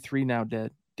 53 now dead.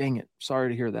 Dang it. Sorry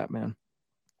to hear that, man.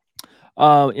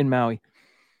 In Maui.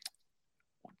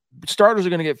 Starters are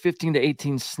going to get 15 to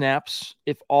 18 snaps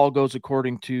if all goes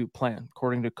according to plan,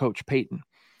 according to Coach Payton.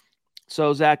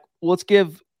 So, Zach, let's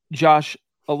give Josh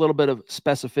a little bit of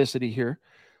specificity here.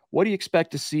 What do you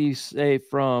expect to see, say,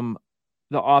 from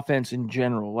the offense in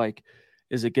general? Like,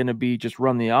 Is it going to be just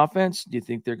run the offense? Do you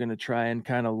think they're going to try and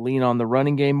kind of lean on the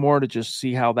running game more to just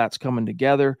see how that's coming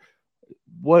together?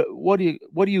 What do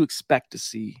you expect to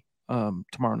see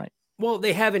tomorrow night? Well,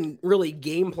 they haven't really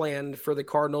game planned for the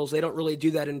Cardinals. They don't really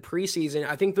do that in preseason.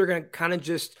 I think they're going to kind of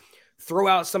just throw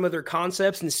out some of their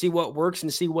concepts and see what works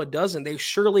and see what doesn't. They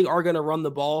surely are going to run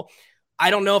the ball. I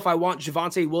don't know if I want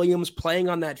Javonte Williams playing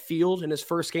on that field in his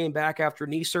first game back after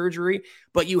knee surgery,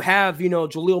 but you have,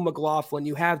 Jaleel McLaughlin,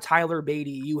 you have Tyler Beatty,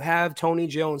 you have Tony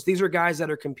Jones. These are guys that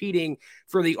are competing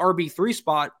for the RB3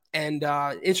 spot. And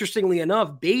interestingly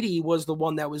enough, Beatty was the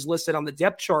one that was listed on the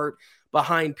depth chart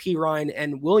behind Pirine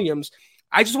and Williams.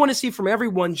 I just want to see from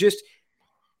everyone just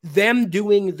them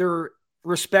doing their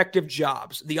respective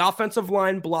jobs. The offensive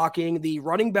line blocking, the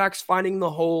running backs finding the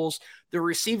holes, the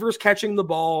receivers catching the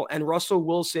ball, and Russell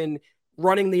Wilson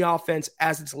running the offense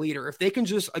as its leader. If they can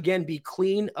just, again, be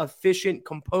clean, efficient,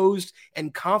 composed,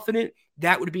 and confident,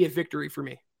 that would be a victory for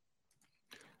me.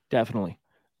 Definitely.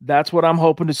 That's what I'm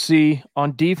hoping to see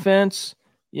on defense.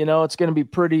 It's going to be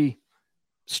pretty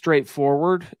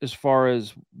straightforward as far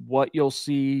as what you'll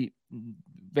see.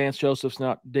 Vance Joseph's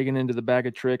not digging into the bag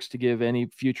of tricks to give any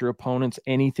future opponents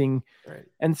anything. Right.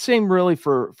 And same really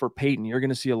for Peyton. You're going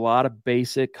to see a lot of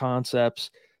basic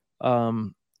concepts.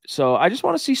 So I just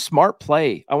want to see smart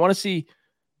play. I want to see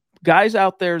guys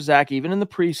out there, Zach, even in the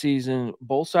preseason,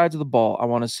 both sides of the ball. I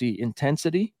want to see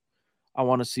intensity. I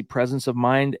want to see presence of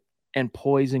mind and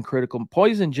poise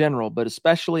in general, but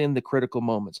especially in the critical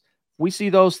moments. We see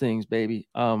those things, baby.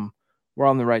 We're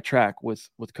on the right track with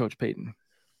Coach Peyton.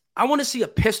 I want to see a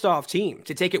pissed off team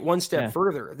to take it one step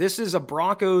further. This is a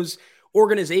Broncos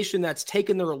organization that's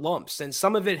taken their lumps, and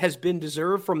some of it has been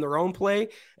deserved from their own play,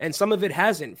 and some of it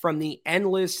hasn't, from the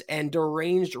endless and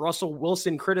deranged Russell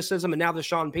Wilson criticism and now the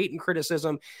Sean Payton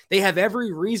criticism. They have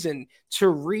every reason to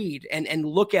read and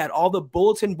look at all the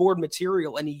bulletin board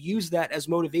material and use that as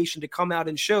motivation to come out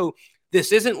and show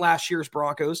this isn't last year's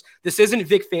Broncos. This isn't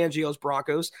Vic Fangio's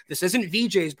Broncos. This isn't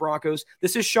VJ's Broncos.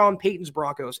 This is Sean Payton's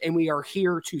Broncos, and we are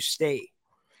here to stay.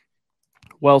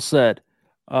 Well said.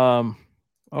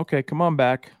 Okay, come on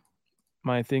back.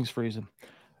 My thing's freezing.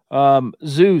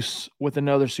 Zeus with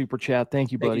another super chat.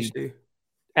 Thank you, buddy. Thank you, Stu.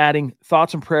 Adding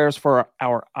thoughts and prayers for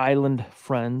our island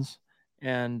friends.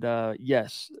 And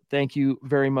yes, thank you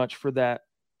very much for that,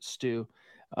 Stu.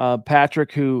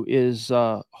 Patrick, who is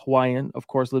Hawaiian, of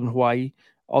course, live in Hawaii,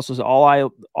 also says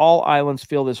all islands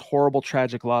feel this horrible,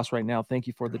 tragic loss right now. Thank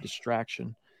you for the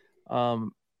distraction.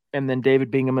 And then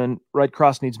David Bingaman, Red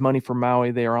Cross needs money for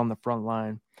Maui. They are on the front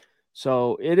line.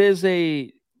 So it is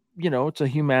it's a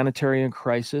humanitarian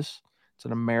crisis. It's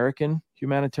an American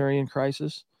humanitarian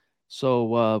crisis.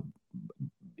 So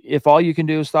if all you can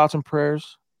do is thoughts and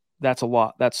prayers, that's a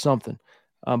lot. That's something.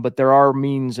 But there are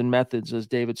means and methods, as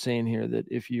David's saying here, that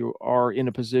if you are in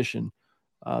a position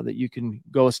that you can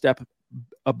go a step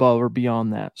above or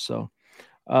beyond that. So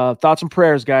thoughts and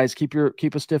prayers, guys. Keep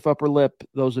a stiff upper lip.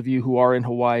 Those of you who are in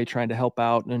Hawaii trying to help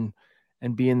out and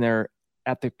being there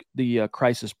at the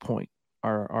crisis point,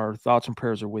 our thoughts and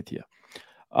prayers are with you.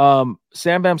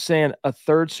 Sam Bam saying a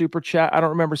third super chat. I don't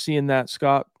remember seeing that,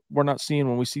 Scott. We're not seeing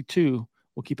when we see two.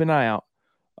 We'll keep an eye out.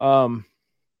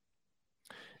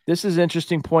 This is an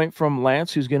interesting point from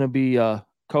Lance, who's going to be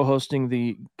co-hosting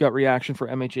the gut reaction for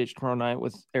MHH tomorrow night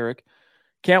with Eric.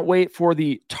 Can't wait for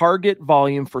the target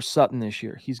volume for Sutton this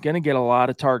year. He's going to get a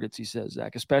lot of targets, he says,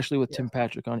 Zach, especially with Tim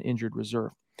Patrick on injured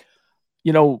reserve.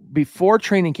 Before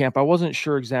training camp, I wasn't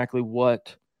sure exactly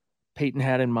what Peyton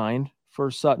had in mind for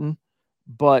Sutton,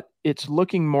 but it's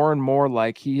looking more and more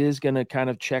like he is going to kind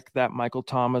of check that Michael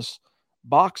Thomas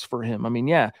box for him. I mean,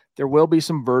 there will be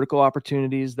some vertical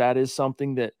opportunities. That is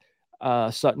something that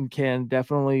Sutton can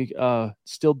definitely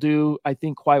still do, I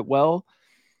think, quite well.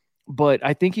 But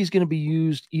I think he's going to be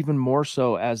used even more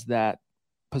so as that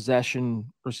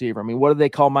possession receiver. I mean, what do they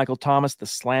call Michael Thomas? The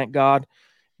slant god.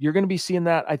 You're going to be seeing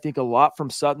that, I think, a lot from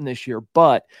Sutton this year.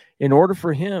 But in order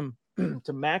for him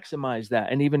to maximize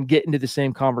that and even get into the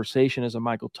same conversation as a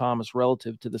Michael Thomas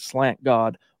relative to the slant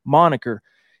god moniker,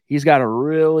 he's got to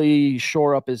really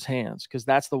shore up his hands, because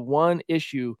that's the one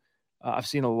issue. I've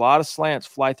seen a lot of slants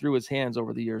fly through his hands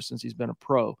over the years since he's been a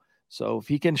pro. So if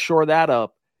he can shore that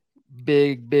up,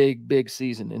 big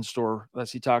season in store,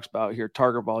 as he talks about here,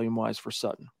 target volume wise for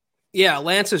Sutton. Yeah,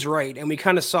 Lance is right. And we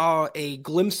kind of saw a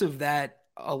glimpse of that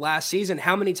last season.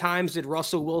 How many times did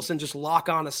Russell Wilson just lock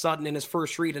on a Sutton in his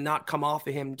first read and not come off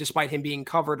of him, despite him being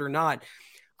covered or not?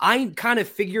 I kind of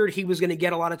figured he was going to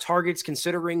get a lot of targets,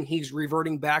 considering he's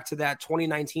reverting back to that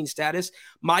 2019 status.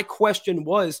 My question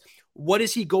was, what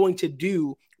is he going to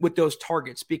do with those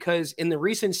targets? Because in the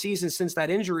recent season since that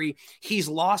injury, he's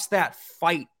lost that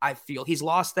fight, I feel. He's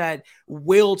lost that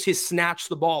will to snatch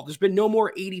the ball. There's been no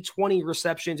more 80-20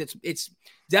 receptions. It's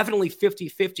definitely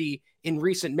 50-50 in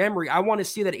recent memory. I want to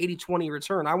see that 80-20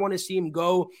 return. I want to see him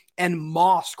go and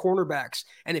moss cornerbacks.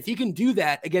 And if he can do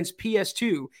that against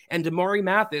PS2 and Damari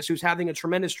Mathis, who's having a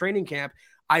tremendous training camp,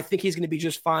 I think he's going to be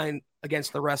just fine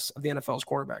against the rest of the NFL's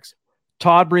cornerbacks.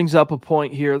 Todd brings up a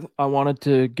point here I wanted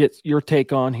to get your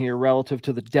take on here relative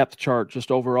to the depth chart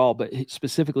just overall, but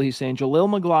specifically he's saying Jaleel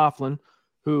McLaughlin,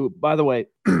 who, by the way,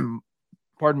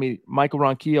 pardon me, Michael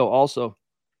Ronquillo also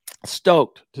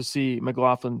stoked to see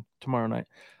McLaughlin tomorrow night.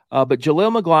 But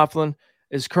Jaleel McLaughlin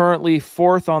is currently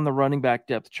 4th on the running back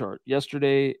depth chart.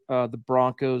 Yesterday, the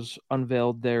Broncos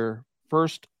unveiled their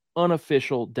first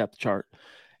unofficial depth chart.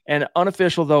 And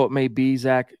unofficial though it may be,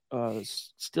 Zach,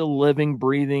 still living,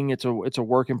 breathing. It's a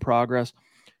work in progress.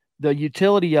 The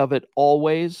utility of it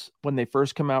always, when they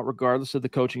first come out, regardless of the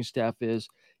coaching staff, is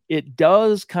it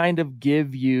does kind of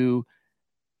give you,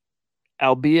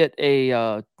 albeit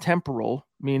a temporal,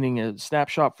 meaning a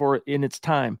snapshot for it in its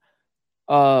time,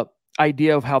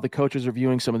 idea of how the coaches are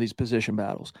viewing some of these position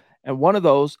battles. And one of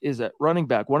those is at running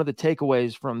back. One of the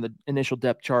takeaways from the initial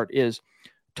depth chart is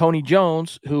Tony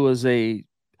Jones, who is a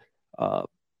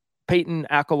Peyton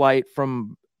acolyte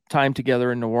from time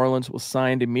together in New Orleans, was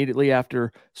signed immediately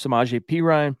after Samaje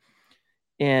Perine,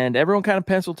 and everyone kind of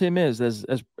penciled him as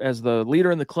the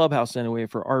leader in the clubhouse anyway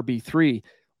for RB3.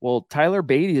 Well, Tyler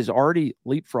Beatty has already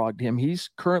leapfrogged him. He's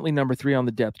currently number 3 on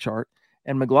the depth chart,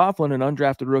 and McLaughlin, an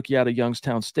undrafted rookie out of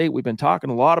Youngstown State, we've been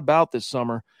talking a lot about this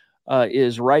summer,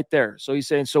 is right there. So he's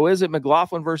saying, so is it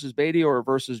McLaughlin versus Beatty or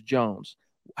versus Jones?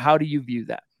 How do you view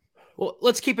that? Well,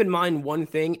 let's keep in mind one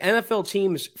thing. NFL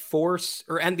teams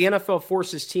and the NFL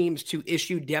forces teams to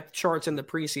issue depth charts in the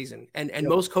preseason. And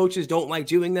most coaches don't like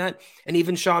doing that. And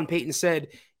even Sean Payton said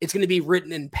it's going to be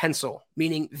written in pencil,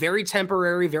 meaning very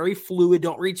temporary, very fluid.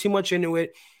 Don't read too much into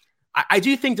it. I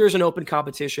do think there's an open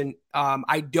competition.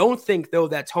 I don't think, though,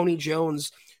 that Tony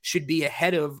Jones should be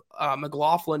ahead of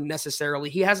McLaughlin necessarily.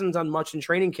 He hasn't done much in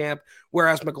training camp,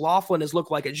 whereas McLaughlin has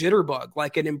looked like a jitterbug,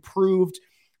 like an improved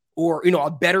or, a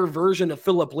better version of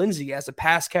Phillip Lindsay as a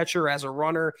pass catcher, as a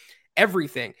runner,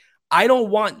 everything. I don't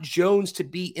want Jones to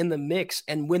be in the mix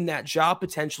and win that job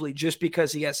potentially just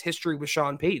because he has history with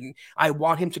Sean Payton. I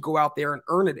want him to go out there and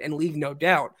earn it and leave no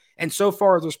doubt. And so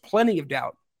far, there's plenty of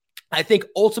doubt. I think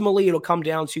ultimately it'll come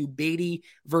down to Beatty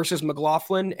versus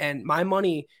McLaughlin. And my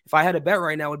money, if I had a bet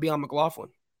right now, would be on McLaughlin.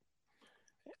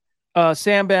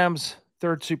 Sam Bam's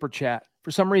third super chat. For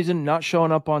some reason, not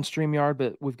showing up on StreamYard,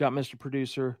 but we've got Mr.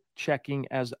 Producer checking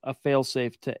as a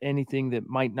failsafe to anything that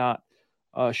might not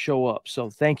show up. So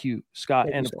thank you, Scott.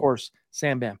 And of course,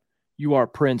 Sam Bam, you are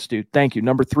Prince, dude. Thank you.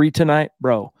 Number 3 tonight,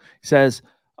 bro. He says,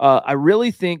 I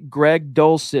really think Greg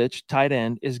Dulcich, tight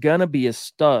end, is going to be a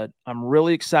stud. I'm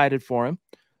really excited for him.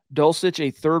 Dulcich,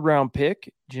 a 3rd-round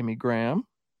pick. Jimmy Graham,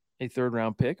 a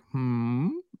 3rd-round pick.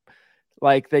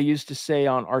 Like they used to say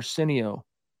on Arsenio,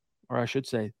 or I should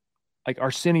say, like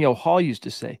Arsenio Hall used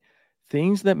to say,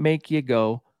 things that make you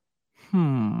go,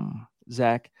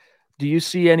 Zach, do you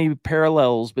see any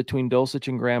parallels between Dulcich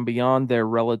and Graham beyond their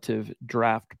relative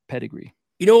draft pedigree?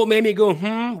 You know what made me go,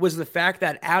 was the fact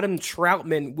that Adam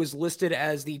Troutman was listed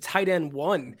as the tight end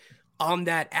 1 on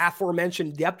that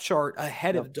aforementioned depth chart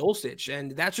ahead of Dulcich.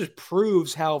 And that just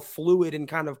proves how fluid and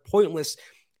kind of pointless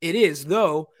it is,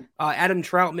 though. Adam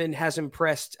Troutman has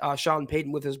impressed Sean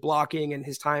Payton with his blocking and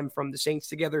his time from the Saints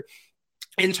together.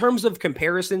 In terms of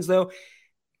comparisons, though,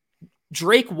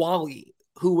 Drake Wally,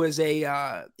 who was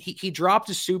he dropped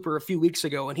a super a few weeks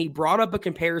ago, and he brought up a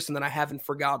comparison that I haven't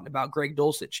forgotten about Greg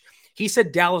Dulcich. He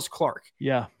said Dallas Clark.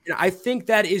 Yeah. And I think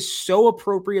that is so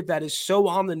appropriate. That is so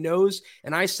on the nose.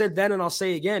 And I said then, and I'll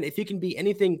say again, if he can be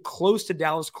anything close to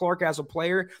Dallas Clark as a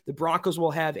player, the Broncos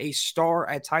will have a star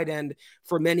at tight end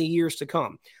for many years to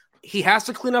come. He has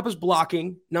to clean up his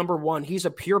blocking. Number 1, he's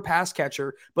a pure pass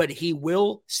catcher, but he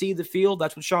will see the field.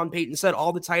 That's what Sean Payton said.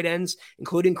 All the tight ends,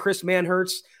 including Chris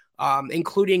Manhertz,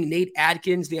 including Nate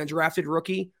Adkins, the undrafted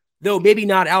rookie, though maybe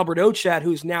not Albert Ochad,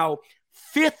 who's now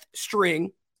fifth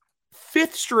string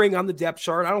on the depth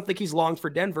chart. I don't think he's long for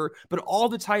Denver, but all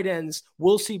the tight ends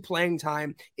will see playing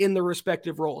time in the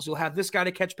respective roles. You'll have this guy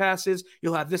to catch passes.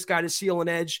 You'll have this guy to seal an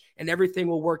edge, and everything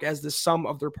will work as the sum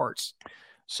of their parts.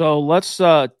 So let's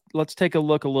take a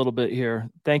look a little bit here.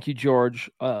 Thank you, George.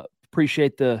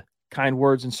 Appreciate the kind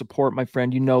words and support, my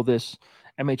friend. You know this.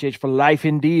 MHH for life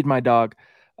indeed, my dog.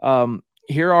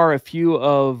 Here are a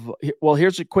few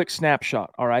here's a quick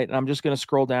snapshot. All right. And I'm just going to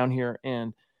scroll down here,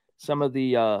 and some of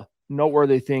the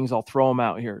noteworthy things. I'll throw them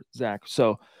out here, Zach.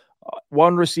 So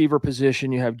one receiver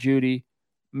position, you have Judy,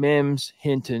 Mims,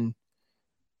 Hinton,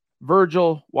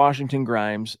 Virgil, Washington,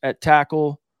 Grimes. At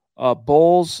tackle,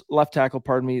 Bowles, left tackle,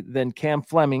 then Cam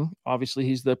Fleming. Obviously,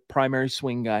 he's the primary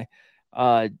swing guy.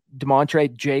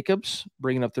 DeMontre Jacobs,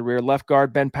 bringing up the rear. Left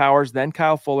guard, Ben Powers, then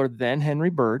Kyle Fuller, then Henry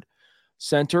Bird.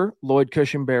 Center, Lloyd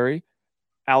Cushenberry.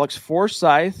 Alex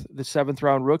Forsyth, the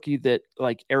 7th-round rookie that,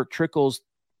 like, Eric Trickles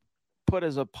put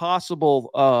as a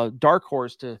possible dark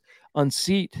horse to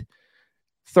unseat.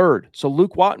 Third, so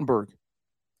Luke Wattenberg,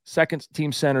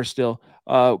 second-team center still.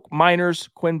 Miners,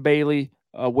 Quinn Bailey,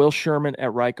 Will Sherman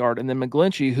at right guard, and then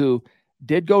McGlinchey, who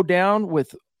did go down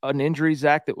with an injury,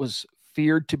 Zach, that was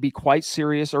feared to be quite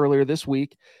serious earlier this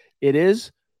week. It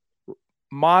is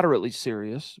moderately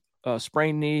serious.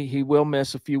 Sprained knee. He will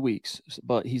miss a few weeks,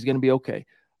 but he's going to be okay.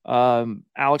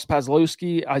 Alex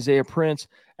Pazlowski, Isaiah Prince,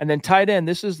 and then tight end.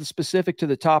 This is the specific to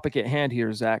the topic at hand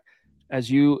here, Zach. As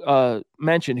you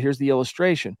mentioned, here's the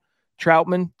illustration.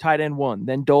 Troutman, tight end 1,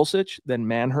 then Dulcich, then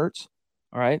Manhertz,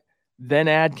 all right, then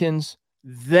Adkins,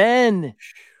 then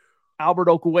Albert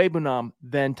Okwuegbunam,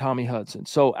 then Tommy Hudson.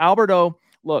 So Alberto,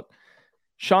 look,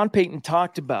 Sean Payton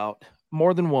talked about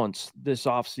more than once this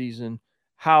offseason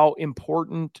how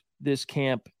important this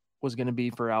camp was going to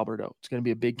be for Alberto. It's going to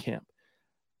be a big camp.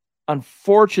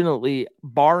 Unfortunately,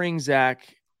 barring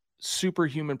Zach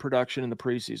superhuman production in the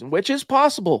preseason, which is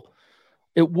possible,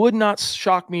 it would not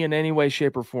shock me in any way,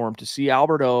 shape, or form to see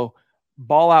Alberto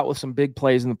ball out with some big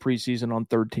plays in the preseason on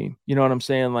third team. You know what I'm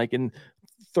saying? Like in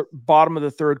bottom of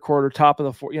the third quarter, top of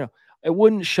the fourth, it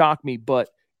wouldn't shock me. But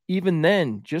even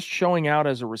then, just showing out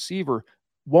as a receiver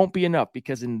won't be enough,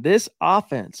 because in this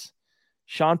offense,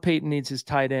 Sean Payton needs his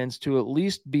tight ends to at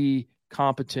least be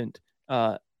competent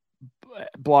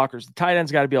blockers. The tight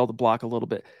end's got to be able to block a little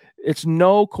bit. It's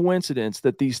no coincidence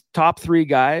that these top 3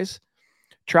 guys,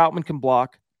 Troutman can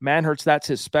block, Manhertz, that's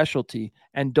his specialty,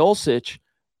 and Dulcich,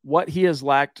 what he has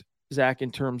lacked, Zach,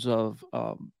 in terms of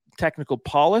technical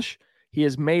polish, he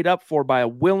is made up for by a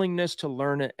willingness to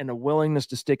learn it and a willingness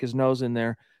to stick his nose in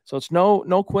there. So it's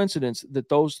no coincidence that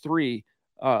those 3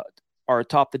 are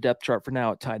atop the depth chart for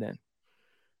now at tight end.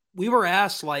 We were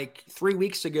asked like 3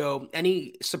 weeks ago,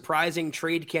 any surprising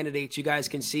trade candidates you guys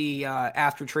can see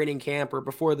after training camp or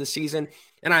before the season.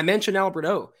 And I mentioned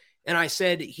Alberto, and I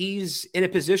said he's in a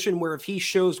position where if he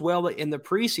shows well in the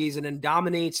preseason and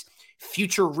dominates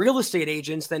future real estate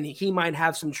agents, then he might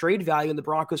have some trade value and the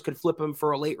Broncos could flip him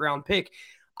for a late round pick.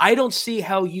 I don't see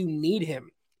how you need him.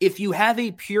 If you have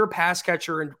a pure pass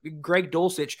catcher in Greg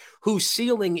Dulcich, whose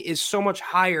ceiling is so much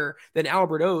higher than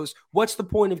Alberto's, what's the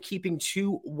point of keeping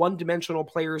 2 one-dimensional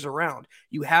players around?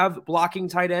 You have blocking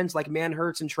tight ends like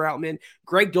Manhertz and Troutman.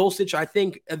 Greg Dulcich, I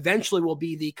think, eventually will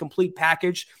be the complete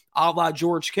package a la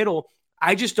George Kittle.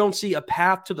 I just don't see a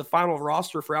path to the final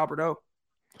roster for Alberto.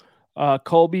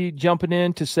 Colby jumping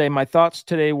in to say, my thoughts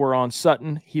today were on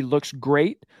Sutton. He looks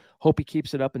great. Hope he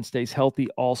keeps it up and stays healthy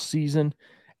all season.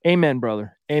 Amen,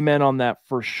 brother. Amen on that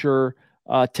for sure.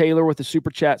 Taylor with the super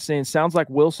chat saying, sounds like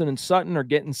Wilson and Sutton are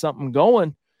getting something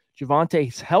going.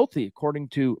 Javante's healthy, according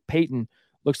to Peyton.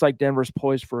 Looks like Denver's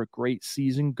poised for a great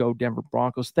season. Go Denver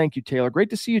Broncos. Thank you, Taylor. Great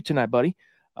to see you tonight, buddy.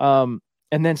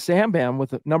 And then Sam Bam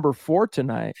with number 4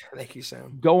 tonight. Thank you,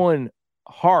 Sam. Going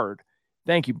hard.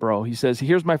 Thank you, bro. He says,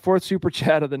 here's my 4th super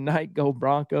chat of the night. Go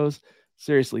Broncos.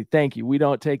 Seriously, thank you. We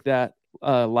don't take that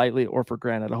lightly or for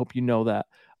granted. I hope you know that.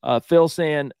 Phil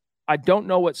saying, I don't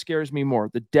know what scares me more,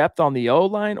 the depth on the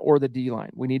O-line or the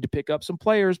D-line. We need to pick up some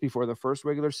players before the first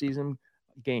regular season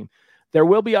game. There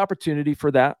will be opportunity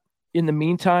for that. In the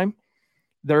meantime,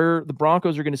 the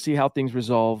Broncos are going to see how things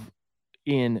resolve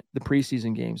in the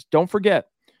preseason games. Don't forget,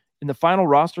 in the final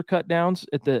roster cut downs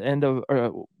at the end of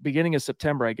beginning of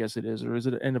September, I guess it is, or is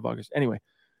it the end of August? Anyway,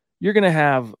 you're going to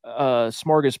have a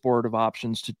smorgasbord of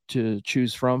options to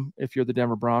choose from if you're the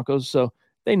Denver Broncos. So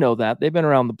they know that. They've been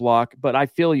around the block, but I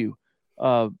feel you,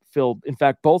 Phil. In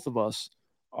fact, both of us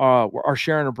are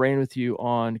sharing a brain with you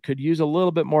on could use a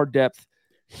little bit more depth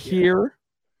here.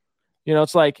 Yeah.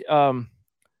 It's like on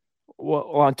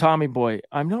Tommy Boy,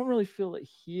 I don't really feel it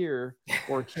here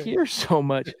or here so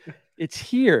much. It's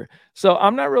here. So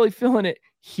I'm not really feeling it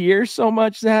here so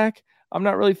much, Zach. I'm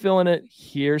not really feeling it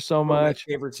here so much.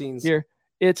 My favorite scenes. Here.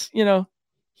 It's,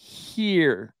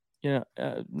 here. Not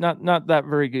that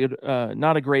very good.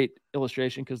 Not a great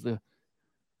illustration because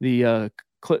the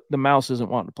mouse isn't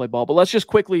wanting to play ball. But let's just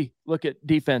quickly look at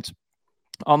defense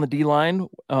on the D line,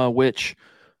 which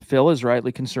Phil is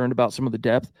rightly concerned about some of the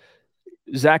depth.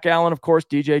 Zach Allen, of course,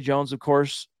 DJ Jones, of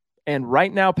course, and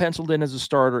right now penciled in as a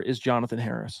starter is Jonathan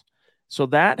Harris. So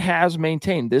that has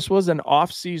maintained. This was an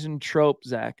off-season trope,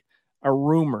 Zach, a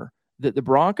rumor that the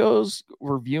Broncos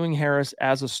were viewing Harris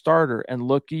as a starter, and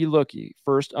looky,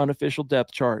 first unofficial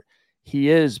depth chart, he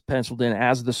is penciled in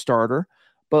as the starter.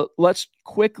 But let's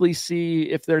quickly see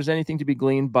if there's anything to be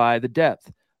gleaned by the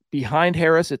depth. Behind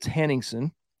Harris, it's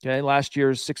Henningsen, okay, last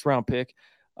year's 6th-round pick.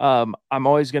 I'm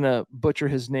always going to butcher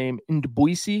his name,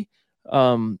 Ndbuisi,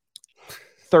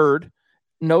 third.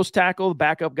 Nose tackle, the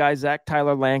backup guy, Zach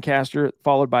Tyler Lancaster,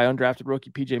 followed by undrafted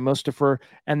rookie PJ Mustipher,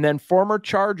 and then former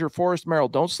Charger Forrest Merrill.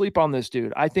 Don't sleep on this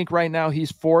dude. I think right now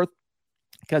he's 4th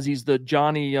because he's the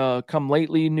Johnny come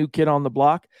lately new kid on the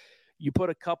block. You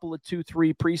put a couple of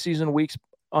 2-3 preseason weeks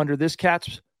under this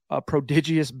cat's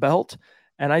prodigious belt,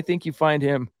 and I think you find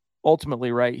him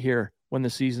ultimately right here when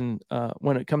the season,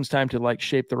 when it comes time to like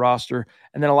shape the roster.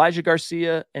 And then Elijah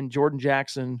Garcia and Jordan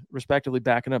Jackson, respectively,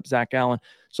 backing up Zach Allen.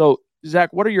 So,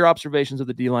 Zach, what are your observations of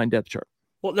the D-line depth chart?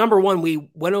 Well, number one, we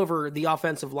went over the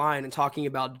offensive line and talking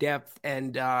about depth.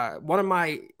 And one of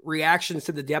my reactions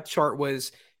to the depth chart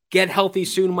was get healthy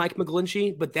soon, Mike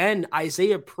McGlinchey. But then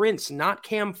Isaiah Prince, not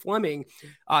Cam Fleming,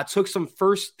 took some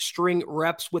first string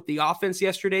reps with the offense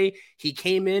yesterday. He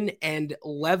came in and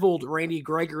leveled Randy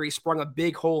Gregory, sprung a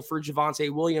big hole for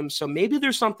Javonte Williams. So maybe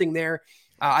there's something there.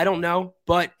 I don't know.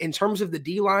 But in terms of the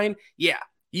D-line, yeah.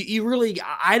 You really,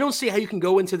 I don't see how you can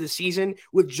go into the season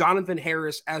with Jonathan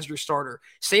Harris as your starter.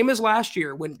 Same as last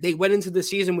year when they went into the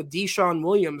season with Deshaun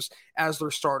Williams as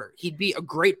their starter. He'd be a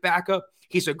great backup.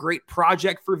 He's a great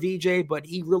project for VJ, but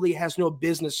he really has no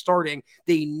business starting.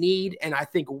 They need, and I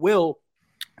think will,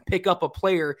 pick up a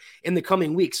player in the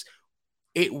coming weeks.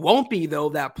 It won't be, though,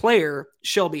 that player,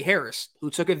 Shelby Harris, who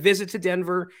took a visit to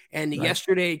Denver, and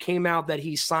yesterday it came out that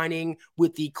he's signing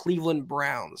with the Cleveland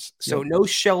Browns. So no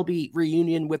Shelby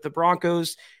reunion with the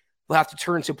Broncos. We'll have to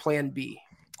turn to plan B,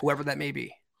 whoever that may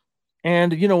be.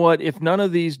 And you know what? If none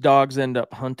of these dogs end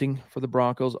up hunting for the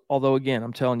Broncos, although, again,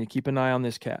 I'm telling you, keep an eye on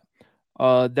this cat.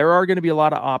 There are going to be a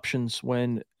lot of options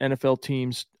when NFL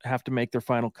teams have to make their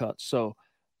final cuts. So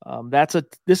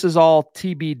this is all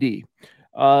TBD.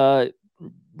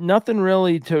 Nothing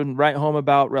really to write home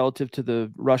about relative to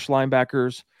the rush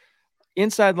linebackers.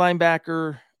 Inside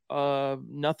linebacker,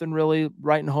 nothing really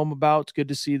writing home about. It's good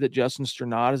to see that Justin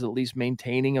Strnad is at least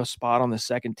maintaining a spot on the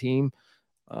second team.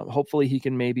 Hopefully he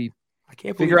can maybe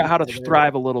figure out how to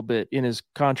thrive a little bit in his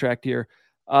contract here.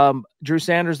 Drew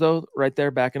Sanders, though, right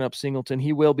there backing up Singleton.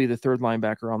 He will be the third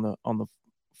linebacker on the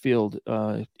field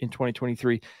in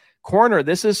 2023. Corner,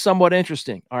 this is somewhat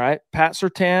interesting. All right, Pat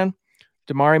Surtain,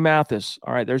 Damari Mathis.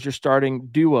 All right, there's your starting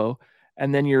duo.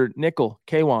 And then your nickel,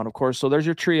 Kwan, of course. So there's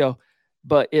your trio.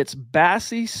 But it's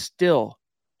Bassie still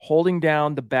holding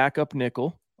down the backup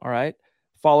nickel, all right,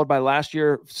 followed by last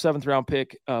year 7th-round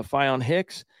pick Fionn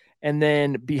Hicks. And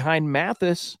then behind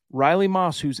Mathis, Riley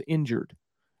Moss, who's injured.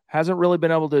 Hasn't really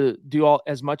been able to do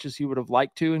as much as he would have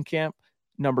liked to in camp.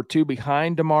 Number 2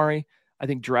 behind Damari. I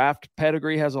think draft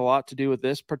pedigree has a lot to do with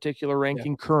this particular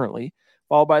ranking currently.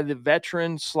 Followed by the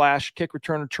veteran / kick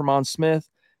returner Tremont Smith,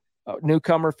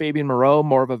 newcomer Fabian Moreau,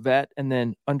 more of a vet, and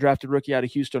then undrafted rookie out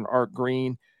of Houston, Art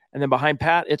Green. And then behind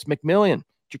Pat, it's McMillian,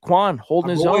 Jaquan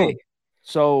holding his own.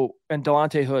 So, and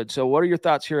Delonte Hood. So what are your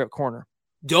thoughts here at corner?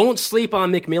 Don't sleep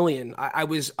on McMillian. I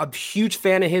was a huge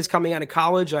fan of his coming out of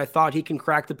college. I thought he can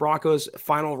crack the Broncos'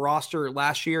 final roster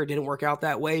last year. It didn't work out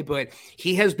that way, but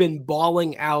he has been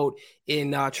balling out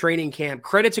in training camp.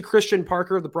 Credit to Christian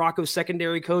Parker, the Broncos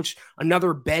secondary coach,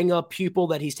 another bang-up pupil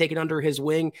that he's taken under his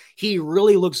wing. He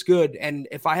really looks good, and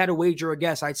if I had to wager a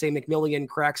guess, I'd say McMillian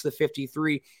cracks the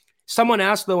 53. Someone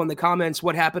asked, though, in the comments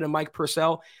what happened to Mike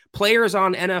Purcell. Players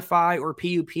on NFI or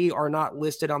PUP are not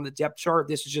listed on the depth chart.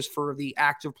 This is just for the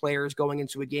active players going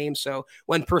into a game. So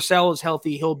when Purcell is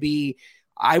healthy, he'll be,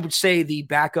 I would say, the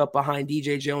backup behind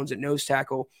DJ Jones at nose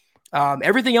tackle.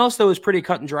 Everything else, though, is pretty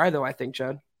cut and dry, though, I think,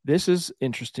 Chad. This is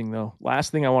interesting, though.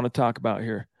 Last thing I want to talk about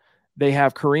here. They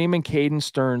have Kareem and Caden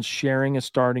Stearns sharing a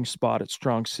starting spot at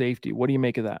strong safety. What do you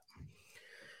make of that?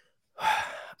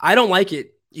 I don't like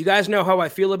it. You guys know how I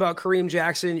feel about Kareem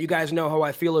Jackson. You guys know how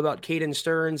I feel about Caden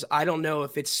Stearns. I don't know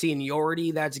if it's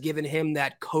seniority that's given him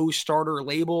that co-starter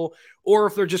label or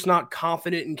if they're just not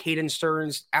confident in Caden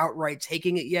Stearns outright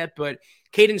taking it yet. But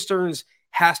Caden Stearns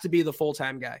has to be the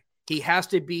full-time guy. He has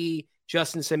to be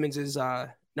Justin Simmons'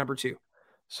 number 2.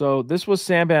 So this was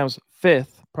Sam Bam's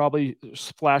 5th, probably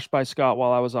flashed by Scott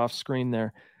while I was off screen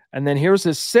there. And then here's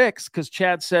his 6th because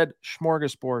Chad said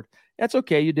smorgasbord. That's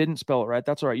okay. You didn't spell it right.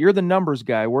 That's all right. You're the numbers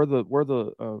guy. We're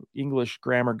the English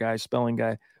grammar guy, spelling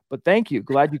guy. But thank you.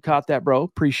 Glad you caught that, bro.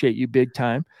 Appreciate you big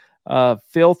time.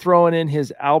 Phil throwing in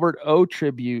his Albert O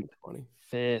tribute.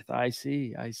 5th. I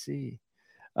see.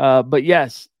 But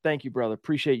yes, thank you, brother.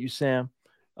 Appreciate you, Sam.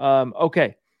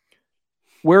 Okay.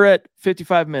 we're at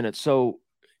 55 minutes. So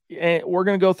we're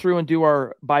going to go through and do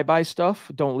our bye-bye stuff.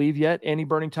 Don't leave yet. Any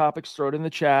burning topics, throw it in the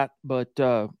chat, but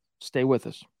stay with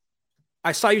us.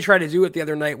 I saw you try to do it the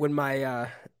other night when my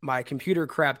computer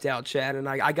crapped out, Chad, and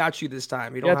I got you this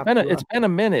time. You don't it's been a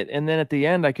minute, and then at the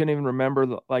end, I couldn't even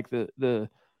remember the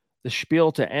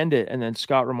spiel to end it, and then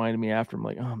Scott reminded me after. I'm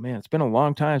like, oh man, it's been a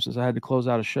long time since I had to close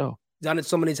out a show. Done it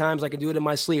so many times I can do it in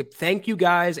my sleep. Thank you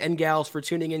guys and gals for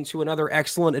tuning into another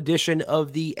excellent edition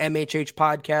of the MHH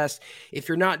podcast. If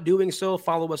you're not doing so,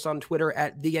 follow us on Twitter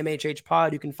at the MHH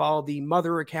pod. You can follow the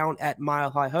mother account at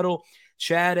Mile High Huddle,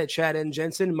 Chad at Chad N.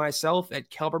 Jensen, myself at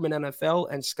Kelberman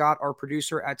NFL, and Scott, our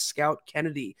producer, at Scout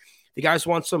Kennedy. If you guys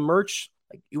want some merch,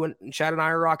 like you and Chad and I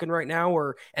are rocking right now,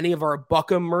 or any of our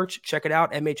Buckham merch, check it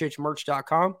out,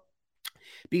 mhhmerch.com.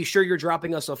 Be sure you're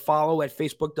dropping us a follow at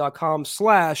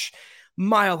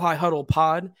facebook.com/Mile High Huddle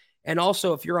Pod. And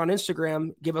also, if you're on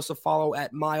Instagram, give us a follow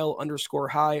at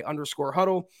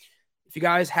mile_high_huddle. If you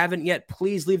guys haven't yet,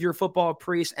 please leave your football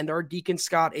priest and our Deacon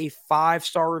Scott a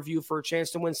 5-star review for a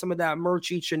chance to win some of that merch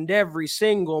each and every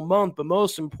single month. But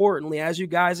most importantly, as you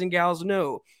guys and gals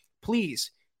know,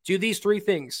 please do these 3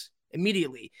 things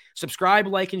immediately. Subscribe,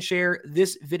 like, and share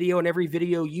this video and every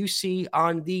video you see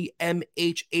on the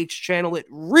MHH channel. It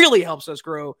really helps us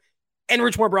grow and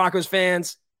reach more Broncos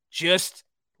fans just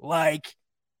like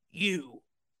you.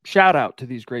 Shout out to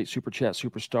these great Super Chat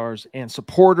superstars and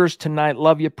supporters tonight.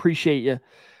 Love you. Appreciate you.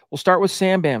 We'll start with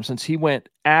Sam Bam since he went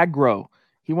aggro.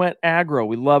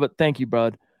 We love it. Thank you,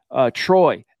 bud.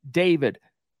 Troy, David,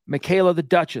 Michaela the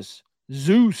Duchess,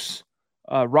 Zeus,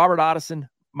 Robert Otteson,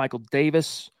 Michael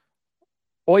Davis,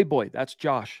 Oi Boy, that's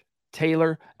Josh,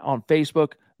 Taylor on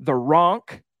Facebook, The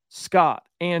Ronk, Scott,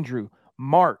 Andrew,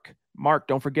 Mark,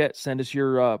 don't forget, send us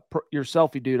your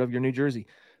selfie, dude, of your New Jersey.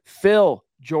 Phil,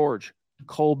 George,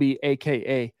 Colby,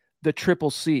 a.k.a. the Triple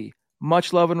C.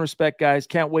 Much love and respect, guys.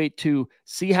 Can't wait to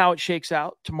see how it shakes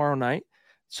out tomorrow night.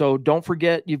 So don't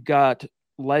forget, you've got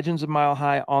Legends of Mile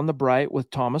High on the Bright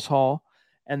with Thomas Hall.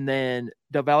 And then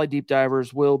the Valley Deep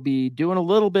Divers will be doing a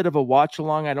little bit of a watch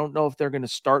along. I don't know if they're going to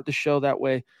start the show that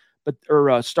way,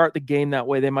 or start the game that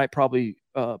way. They might probably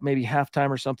maybe halftime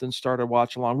or something start a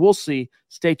watch along. We'll see.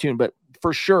 Stay tuned. But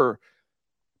for sure,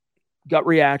 gut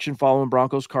reaction following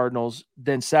Broncos Cardinals.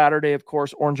 Then Saturday, of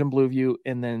course, Orange and Blue View.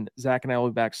 And then Zach and I will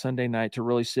be back Sunday night to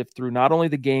really sift through not only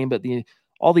the game, but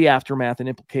all the aftermath and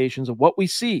implications of what we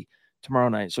see tomorrow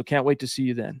night. So can't wait to see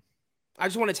you then. I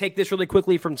just want to take this really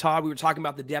quickly from Todd. We were talking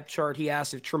about the depth chart. He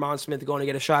asked if Tremont Smith is going to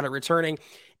get a shot at returning.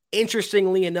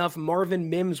 Interestingly enough,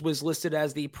 Marvin Mims was listed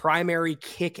as the primary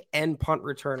kick and punt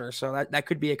returner. So that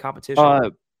could be a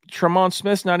competition. Tremont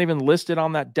Smith's not even listed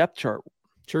on that depth chart.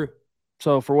 True.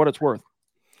 So for what it's worth.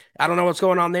 I don't know what's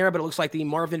going on there, but it looks like the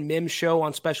Marvin Mims show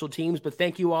on special teams. But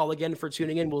thank you all again for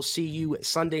tuning in. We'll see you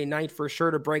Sunday night for sure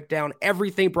to break down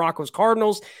everything Broncos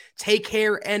Cardinals. Take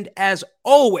care. And as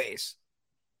always,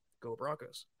 go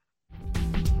Broncos.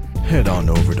 Head on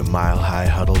over to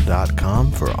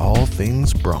milehighhuddle.com for all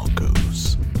things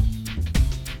Broncos.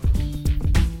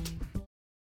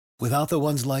 Without the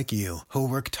ones like you, who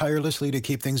work tirelessly to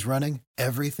keep things running,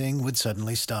 everything would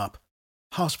suddenly stop.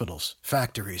 Hospitals,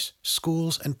 factories,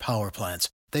 schools, and power plants,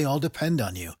 they all depend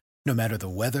on you. No matter the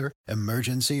weather,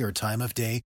 emergency, or time of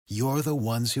day, you're the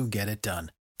ones who get it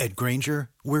done. At Grainger,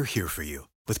 we're here for you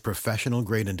with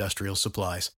professional-grade industrial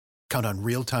supplies. Count on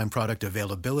real-time product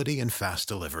availability and fast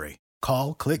delivery.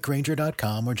 Call, click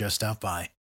Grainger.com, or just stop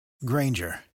by.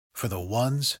 Grainger, for the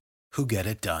ones who get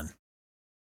it done.